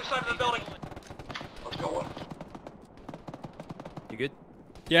infantry, other side of the building. Let's go one. You good?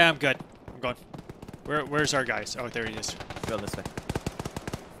 Yeah, I'm good. I'm going. Where's our guys? Oh, there he is. Going this way.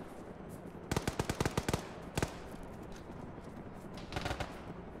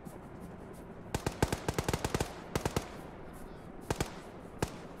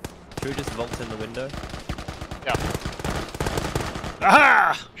 Should we just vault in the window? Yeah.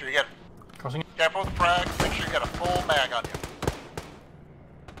 Aha! Make sure you get. Crossing. Careful with the frag. Make sure you get a full mag on you.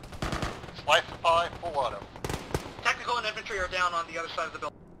 Slice the pie, full auto. Technical and infantry are down on the other side of the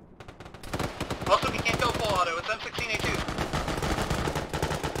building. Also, we can't go full auto. It's M16A2.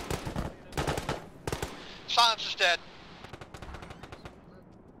 Silence is dead.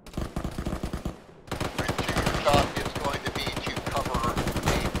 Your job is going to be to cover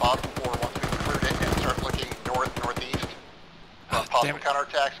the bottom floor once we've cleared it and start looking north-northeast. Possible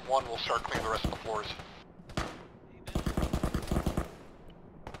counterattacks. One will start clearing the rest of the floors.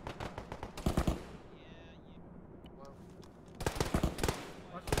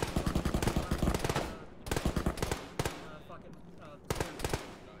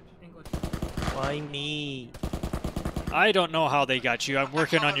 Why me? I don't know how they got you. I'm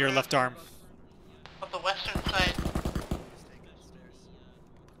working on your left arm. Of the western side.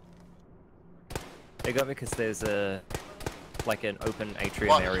 They got me because there's like an open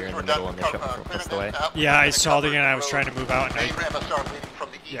atrium area in the middle and they're shot from across the way. Yeah, I saw the and I was trying to move out and Main MSR leading from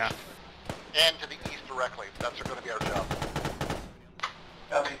the east. Yeah. And to the east directly. That's going to be our job.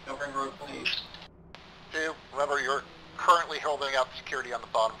 Copy, covering road, please. Two, remember you're currently holding out security on the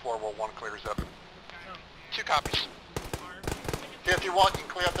bottom floor while one clears up. 2 copies. Two, if you want, you can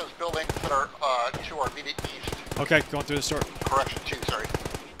clear out those buildings that are to our immediate east. Okay, going through the store. Correction, 2, sorry.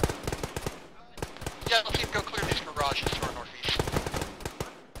 Yeah, let's even go clear these garages to our northeast.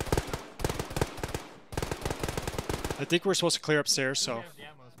 I think we're supposed to clear upstairs, so.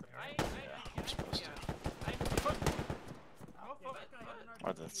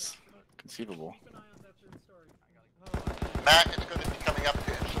 Oh, that's conceivable. Matt, it's going to be coming up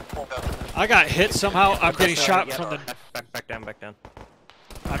to support us. I got hit somehow. I'm getting shot yeah, from the. Back down, back down.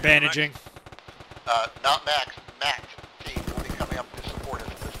 I'm bandaging. Not Max. Matt team will be coming up to support us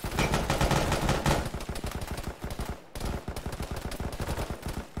at this position.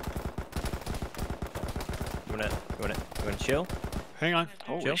 You wanna chill? Hang on.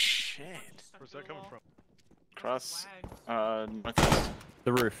 Holy Chill. shit. Where's that coming from? Cross, northeast.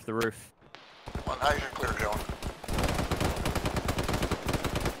 The roof, the roof. One, how's your clear going?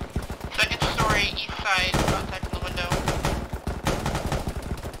 Second story, east side, contact in the window.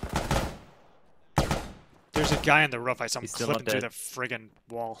 There's a guy on the roof. I saw him He's still clipping not through the dead. friggin'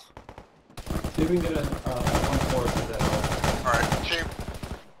 wall. See if we can get a one force to that. Alright, Chief.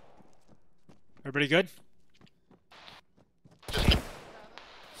 Everybody good? Just keep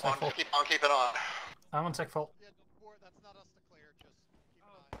on keeping on. I'm on tech fault.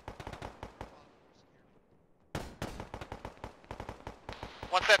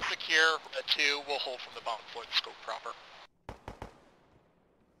 Once that's secure, 2 will hold from the bottom floor of the scope proper.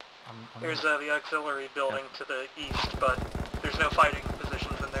 There's the auxiliary building to the east, but there's no fighting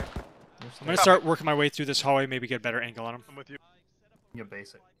positions in there. I'm gonna start working my way through this hallway, maybe get a better angle on him. I'm with you. You're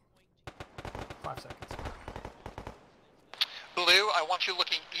basic. 5 seconds. Blue, I want you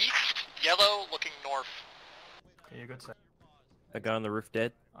looking east, yellow looking north. Okay, you're good, sir. That guy on the roof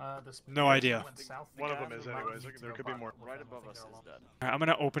dead? No idea. One of them is anyways. There could be more. Right above us is dead. Alright, I'm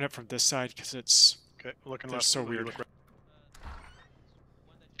gonna open it from this side because it's. Okay, looking They're left. so Blue, weird. look right.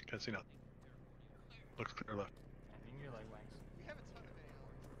 Can't see nothing. Looks clear left.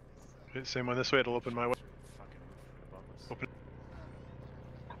 Okay, same one this way. It'll open my way. Open.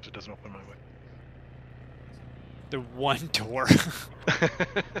 It doesn't open my way. The one door.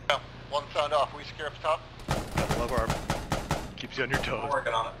 One sound off. We secure up top. I love our. Keeps you on your toes. I'm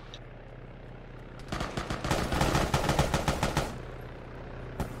working on it.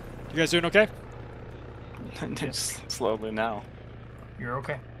 You guys doing okay? Just slowly now. You're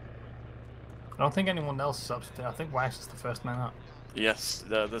okay. I don't think anyone else is upstairs. I think Wax is the first man up. Yes,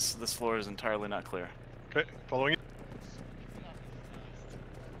 this floor is entirely not clear. Okay, following it.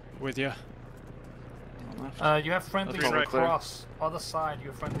 With you. You have friendlies Okay, right. across. Other side, you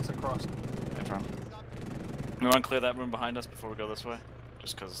have friendlies across. Confirm. We want to clear that room behind us before we go this way,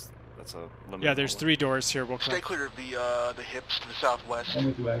 just because that's a limit. Yeah, there's 3 doors here. We'll Stay clear. clear of the hips to the southwest. I'm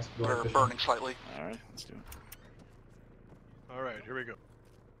with you, Wax. Go They're ahead, burning slightly. Alright, let's do it. Alright, here we go.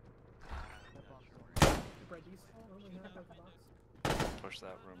 Push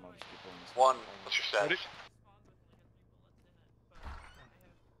that room. I'll just keep going this way. One, what's your status? Ready?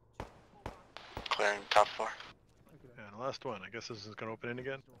 clearing top floor. And last one. I guess this is going to open in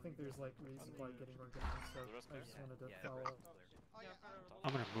again. I think there's like resupply getting organized, so I just wanted to follow up.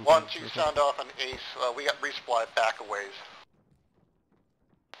 I'm gonna move 1, in 2, real quick. sound off on Ace. We got resupply back a ways.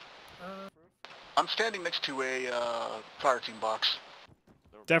 I'm standing next to a fire team box.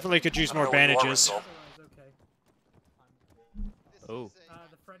 Definitely could use more I don't know where you are, bandages. Renzo. Oh.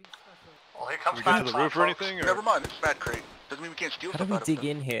 Well, here comes we get to the Mad roof or folks. anything? Or? Never mind, it's Mad Crate. Doesn't mean we can't steal How do stuff we out of dig them.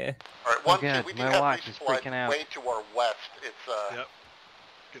 in here? Alright, 1, 2, God, we do my have watch is resupply freaking out. way to our west. It's Yep.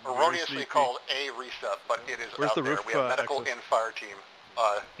 Getting very erroneously sleepy. called a reset, but it is Where's out the there. roof, We have medical access? and fire team.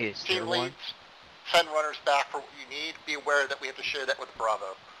 Is Team there one? leads, send runners back for what you need. Be aware that we have to share that with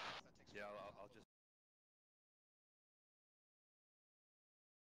Bravo. Yeah, I'll just...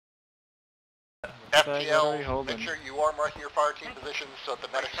 FTL, make sure you are marking your fire team positions so that the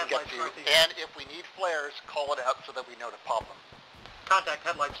medics can get to you. And if we need flares, call it out so that we know to pop them. Contact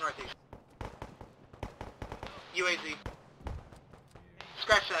headlights northeast. UAZ.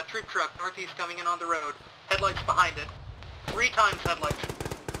 Scratch that, troop truck northeast coming in on the road. Headlights behind it. 3 times headlights.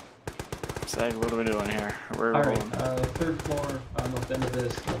 Sag, what are we doing here? We're Alright, rolling. 3rd floor, north end of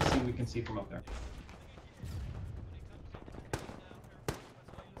this. Let's see what we can see from up there.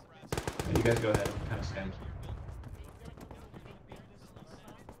 You guys go ahead, I'm kind of scanned.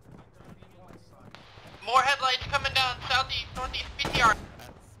 More headlights coming down southeast, northeast BTR.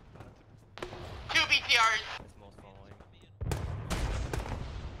 2 BTRs.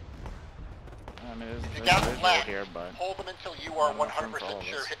 I mean, If you there's got visual flags, here, but hold them until you are 100%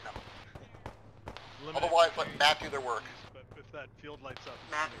 sure hitting them. Otherwise, let Matt do their work. But if that field lights up.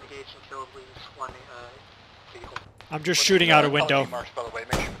 Matt engaged and killed leaves 1 vehicle. I'm just shooting out a window. Marks, by the way,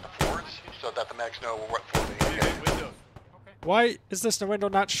 make sure with the floors so that the medics know what floor they need to get to. Why is this window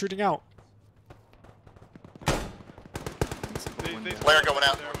not shooting out? Flare going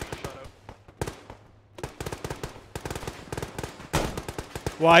out.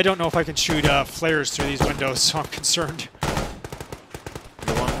 Well, I don't know if I can shoot flares through these windows, so I'm concerned.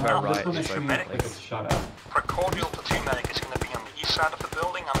 The one to our This right one is is shooting open. like it's shot out. Cordial to team medic is going to be on the east side of the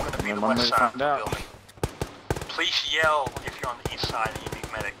building. I'm going to be And the one west way to side of find the out. building. Please yell if you're on the east side and you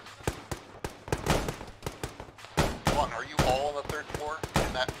need medic. One, are you all on the 3rd floor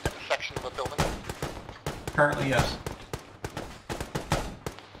in that section of the building? Currently, yes.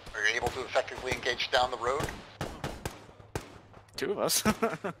 Are you able to effectively engage down the road? 2 of us.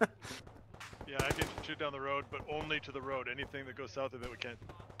 Yeah, I can shoot down the road, but only to the road. Anything that goes south of it, we can't.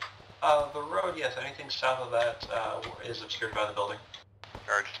 The road, yes. Anything south of that is obscured by the building.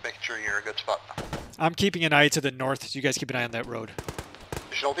 Alright, just making sure you're in a good spot. I'm keeping an eye to the north, so you guys keep an eye on that road.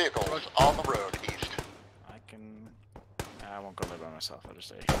 Additional vehicles on the road, east. I can... I won't go there by myself, I'll just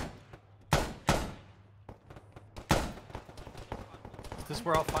stay here. Is this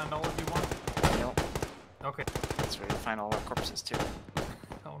where I'll find all of you one? Yep. Okay. That's where you'll find all our corpses too.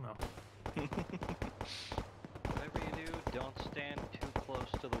 Oh no. Whatever you do, don't stand too close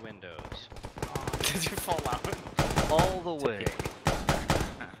to the windows. Did you fall out? All the way.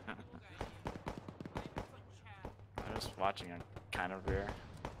 I'm just watching a kind of rear.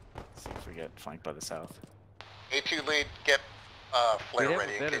 See if we get flanked by the south. A2 lead, get We flare have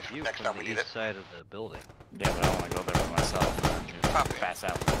ready a in better case view next from time we the need it. east side of the building. Yeah, but I don't want to go there by myself and just pass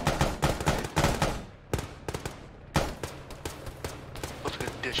out. Let's get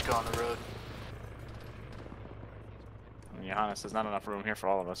a dish go on the road. I mean, honest, there's not enough room here for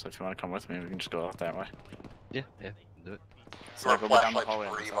all of us, so if you want to come with me, we can just go out that way. Yeah, do it. So Your I'll go down the flashlight's hallway.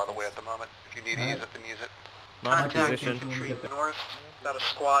 free, by the way, at the moment. If you need to use it, then use it. Mark Contact position. infantry north. Got a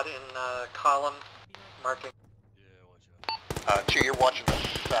squad in column marking. 2, you're watching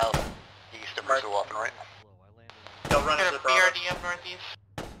south, east every so often, right? They'll run into the Bravo. BRDM northeast.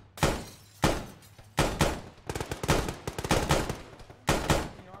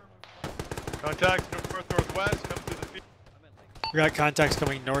 Contact north-northwest, come through the field. We got contacts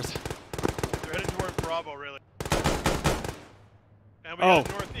coming north. They're headed towards Bravo, really. And we got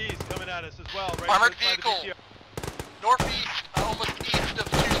northeast coming at us as well, right? Armored outside the vehicle. BTR. Northeast, almost east of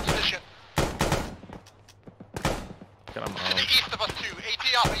 2's position. Got 'em To the armed. east of us 2.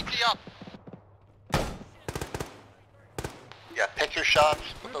 AT up, AT up. Yeah, pick your shots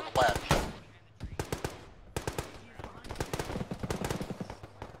with those lads.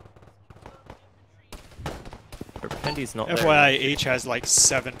 Pendy's not there. FYI, H has like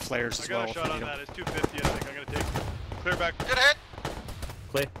 7 flares I as got well. a if shot you on need 'em. that. It's 250, I think I'm going to take. Clear back. Good hit.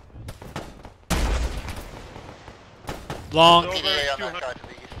 Clear. Long. PDA on that 200. guy to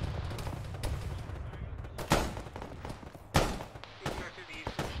the east.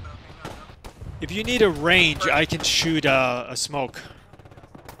 If you need a range, I can shoot a smoke.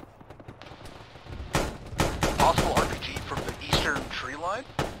 possible RPG from the eastern tree line?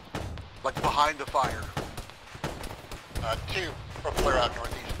 Like behind the fire. 2 from flare out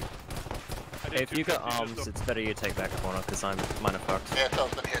northeast. Hey, if you got arms, it's better you take that corner, because I'm minor fucked. Yeah,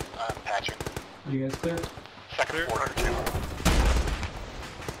 so's been hit. I'm patching. Are you guys clear? Second 402.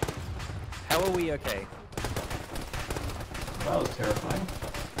 How are we okay? That was terrifying.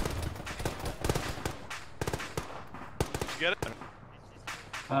 Get it?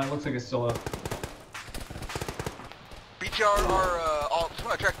 Looks like it's still up. BTR are all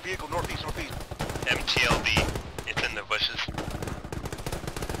track vehicle northeast. MTLB. It's in the bushes.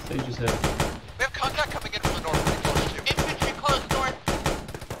 Sage is hit. We have contact coming in from the north. Pretty close to. Infantry close north.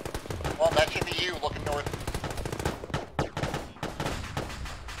 Well, that should be you looking north.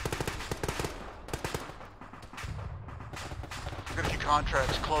 We've got a few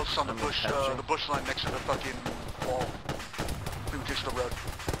contracts close on the bush line next to the fucking wall. Maybe just the road.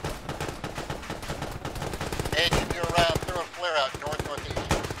 Edge, if you're around, throw a flare out northeast.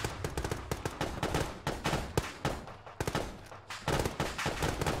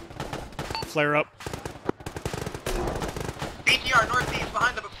 Flare up. BTR northeast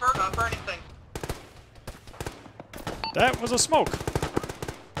behind the burning thing. That was a smoke.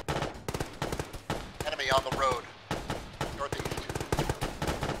 Enemy on the road. Northeast.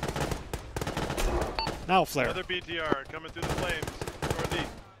 Now flare. Another BTR coming through the flames.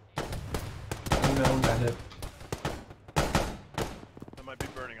 Northeast. No, got hit. That might be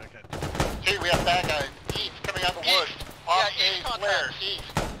burning, I can't. Hey, we have bad guys. East coming out the woods. Off east a flare. East.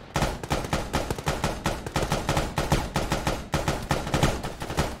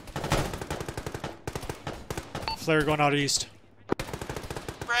 Flare going out east.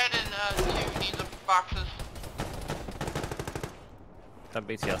 Brad and 2 need the boxes. That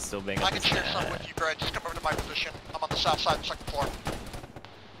BTR still being I can share some with you, Brad. Just come over to my position. I'm on the south side of the second floor.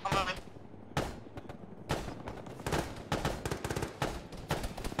 I'm moving.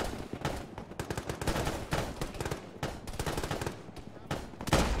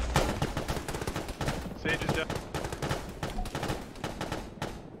 Sage is down.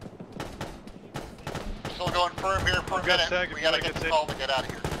 Still going firm here for a minute. We gotta get the call to get out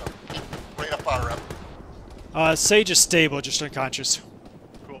of here. So keep rate of fire up. Sage is stable, just unconscious.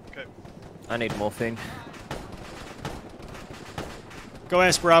 Cool, okay. I need morphine. Go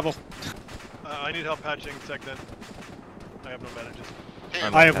ask Bravo. I need help patching SecNet. I have no bandages. Hey,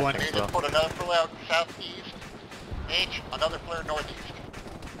 I have one. We need to put another flare out southeast. H, another flare northeast.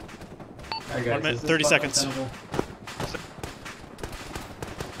 Alright guys, 1 minute, is this 30 button seconds. untenable?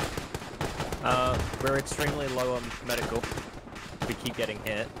 We're extremely low on medical. We keep getting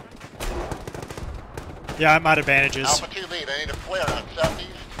hit. Yeah, I'm out of bandages. Alpha 2 lead, I need a flare out southeast.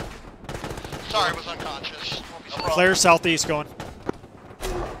 Sorry, I was unconscious. Flare southeast going.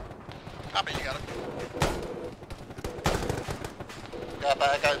 Copy, you got it. Got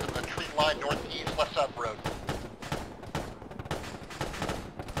bad guys in the tree line northeast, west side of the road.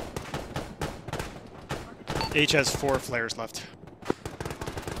 H has 4 flares left.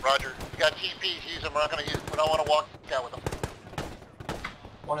 Roger. You got TPs, use them. We're not gonna use. We don't want to walk out with them.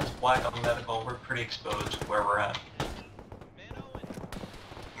 One is black on medical. We're pretty exposed where we're at.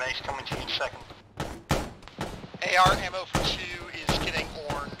 Mace coming to you in a second. AR ammo for 2 is getting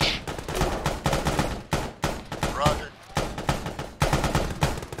orange. Roger.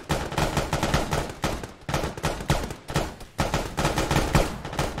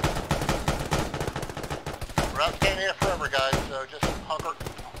 We're not staying here forever, guys, so just hunker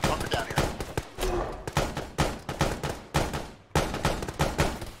down here.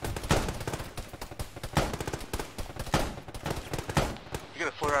 You get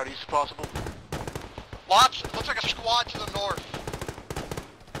a flare out east if possible. Lots. Looks like a squad to the north.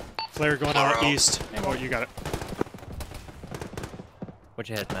 Flare going out east. Oh, you got it. What'd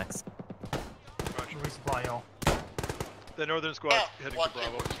you hit, Max? Resupply, y'all. The northern squad heading to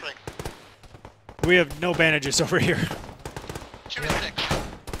Bravo. We have no bandages over here. 2 and 6.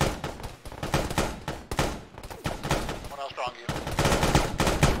 One else strong you.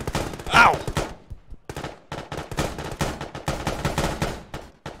 Ow!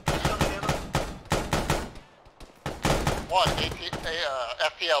 One,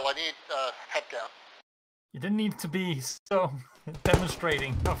 FPL, I need head count. You didn't need to be so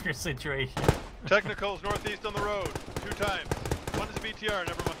demonstrating of your situation. Technicals northeast on the road. 2 times. One is a BTR,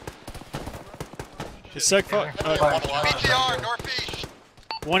 never mind. BTR, northeast.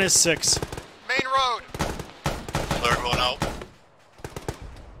 1 is 6. Main road. Flare going out.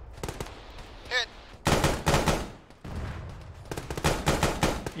 Hit.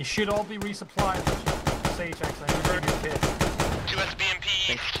 You should all be resupplied. Sage, actually, I'm gonna give you a kit. 2 SBMP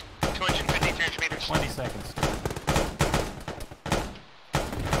east. 250, 300 meters. 20 seconds.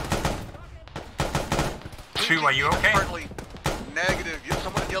 2, are you okay? Currently negative.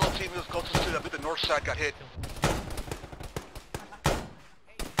 Someone in yellow team is closest to the north side got hit.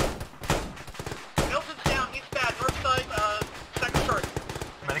 Nelson's down, he's bad. North side, second turret.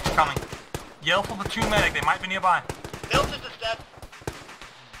 Medic's coming. Yell for the 2 medic, they might be nearby. Nelson's is dead.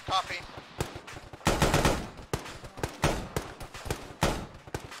 Copy.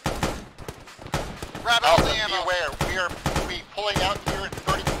 Grab all the ammo. Beware, we'll be pulling out here in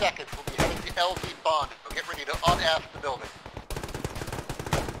 30 seconds. We'll be heading to LZ Bond, so get ready to unask the building.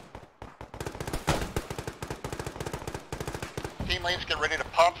 Team leads, get ready to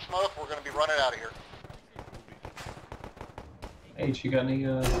pop smoke. We're going to be running out of here. H, you got any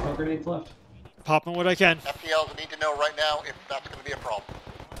smoke grenades left? Popping what I can. FTLs need to know right now if that's going to be a problem.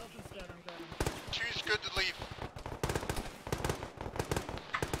 2's good to leave.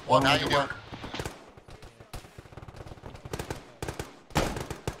 Well, now you do.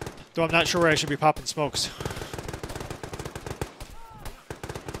 Though I'm not sure where I should be popping smokes.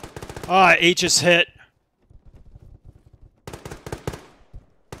 Ah, H is hit.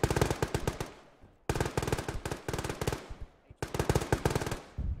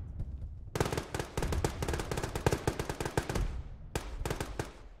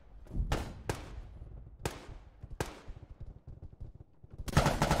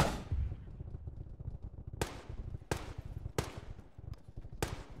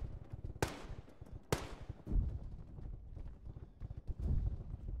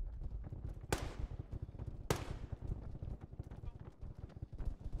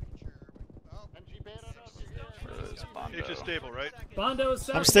 H is stable, right? Bondo,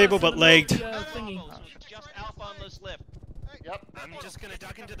 I'm stable but lagged. Just Alpha on this lift. Yep. I'm just gonna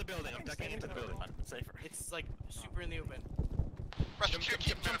duck into the building. I'm ducking into the building. Safer. It's like super in the open. Rest of 2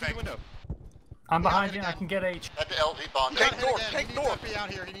 keep moving. I'm behind you. I can get H. At the LZ Bond. Take north, take north. Be out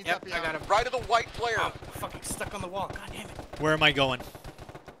here. He needs Yep, I got him. Right of the white flare. Oh, fucking stuck on the wall. God damn it. Where am I going?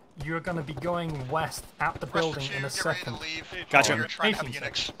 You're going to be going west out the building in a second. Gotcha. You're trying to have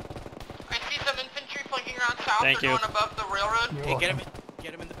Unix. I see some infantry flanking around south. Thank They're you. going above the railroad. Hey, get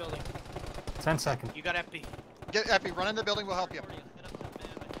him in the building. 10 seconds. You got FB. Get Epi, run in the building, we'll help you.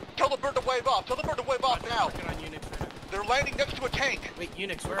 Tell the bird to wave off. Tell the bird to wave off now. On Unix right now. They're landing next to a tank. Wait,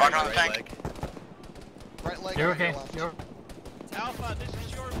 Unix, where Rock are on you? the tank. Right leg. You're okay. You're... Alpha, this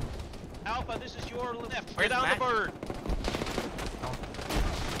is your Alpha, this is your left. Where's Get on Matt? the bird.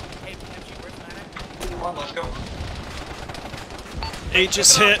 Hey, MG, where's Matt? Come on, let's go. H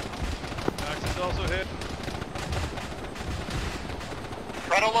is hit. Max is also hit.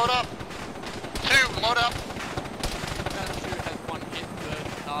 Try to load up. 2, load up.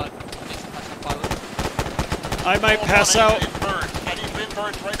 I might pass out. I need wind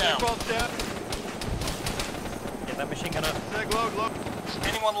birds right now. Get that machine gun up. Seg, load. Is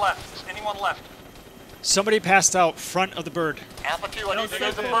anyone left? Is anyone left? Somebody passed out front of the bird. Alpha 2, I need to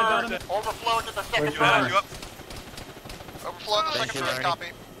get the bird. Overflow into the second Matt, bird. you up? Overflow in the second turret, copy.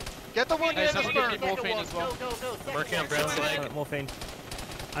 Get the one in the bird. morphine as well. Working on Brad's leg. Morphine.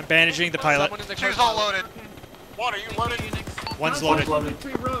 I'm bandaging the pilot. 2's all loaded. 1, are you loaded? One's loaded.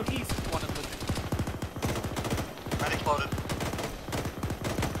 Infantry road east. Medic's loaded.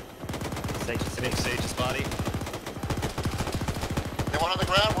 Sage's body. They one on the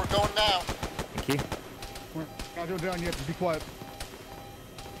ground, we're going now. Thank you. We're not going down yet, just be quiet.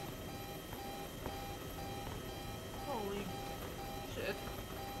 Holy shit.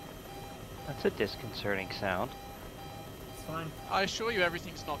 That's a disconcerting sound. It's fine. I assure you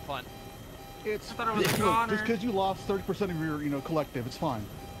everything's not fine. It's I thought it was a just goner. because you lost 30% of your, collective, it's fine.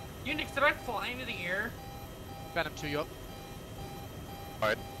 Unix, did I fly into the air? Venom 2, you up?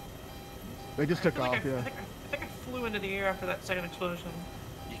 Alright. They just took off, yeah. I think I flew into the air after that second explosion.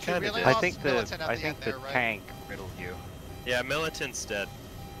 You kinda really did. I think Militant at I the think end the there, right? tank riddled you. Yeah, Militant's dead.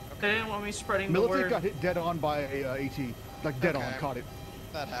 They didn't want me spreading the Militant word. got hit dead on by a AT. Like dead on, Okay. caught it.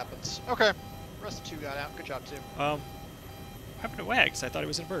 That happens. Okay. Rest of 2 got out. Good job, 2. What happened to Wags? I thought he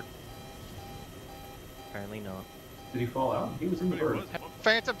was in a bird. Apparently not. Did he fall out? He was in the bird.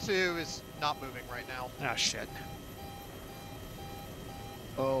 Phantom 2 is not moving right now. Ah, shit.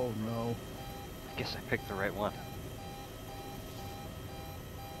 Oh no. I guess I picked the right one.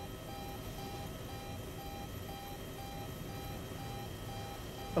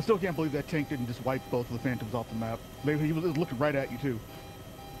 I still can't believe that tank didn't just wipe both of the Phantoms off the map. He was looking right at you too.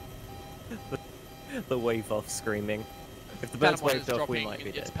 The wave off screaming. If the birds Venom 1 waved is off, we dropping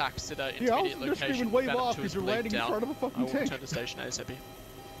might be its dead. packs at an Yeah, I was intermediate just location. screaming wave Venom off 2 because is you're landing in linked front of a out. fucking I will tank. return to station ASAP. In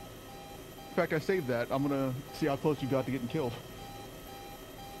fact, I saved that. I'm gonna see how close you got to getting killed.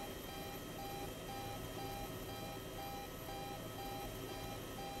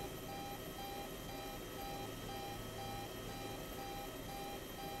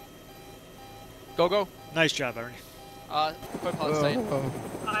 Go, go. Nice job, Ernie. Co-pilot staying.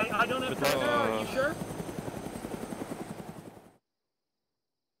 I don't have partner, are you sure?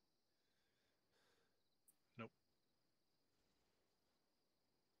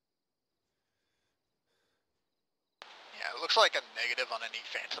 Yeah, it looks like a negative on any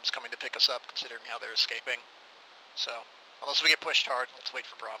Phantoms coming to pick us up, considering how they're escaping. So, unless we get pushed hard, let's wait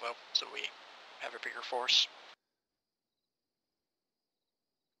for Bravo, so we have a bigger force.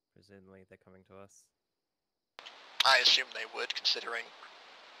 Presumably they're coming to us. I assume they would, considering,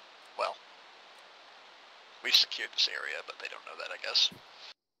 well, we've secured this area, but they don't know that, I guess.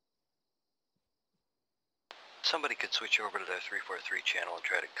 Somebody could switch over to their 343 channel and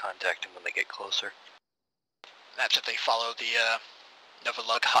try to contact them when they get closer. That's if they follow the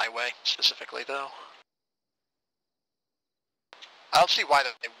Novolug highway, specifically, though. I don't see why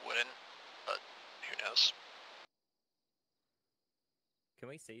they wouldn't, but who knows. Can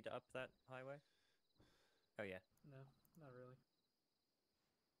we seed up that highway? Oh yeah. No, not really.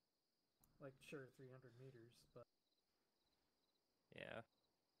 Like, sure, 300 meters, but... Yeah.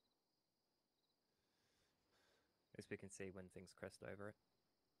 At least we can see when things crest over it.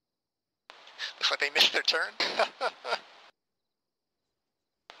 Looks like they missed their turn.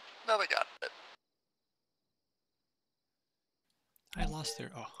 No, they got it. I lost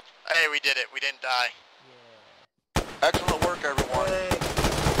their... Oh. Hey, we did it. We didn't die. Yeah. Excellent work, everyone.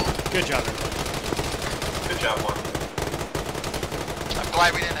 Good job, everybody. Good job, one. I'm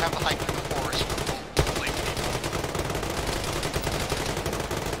glad we didn't have to hike through the forest.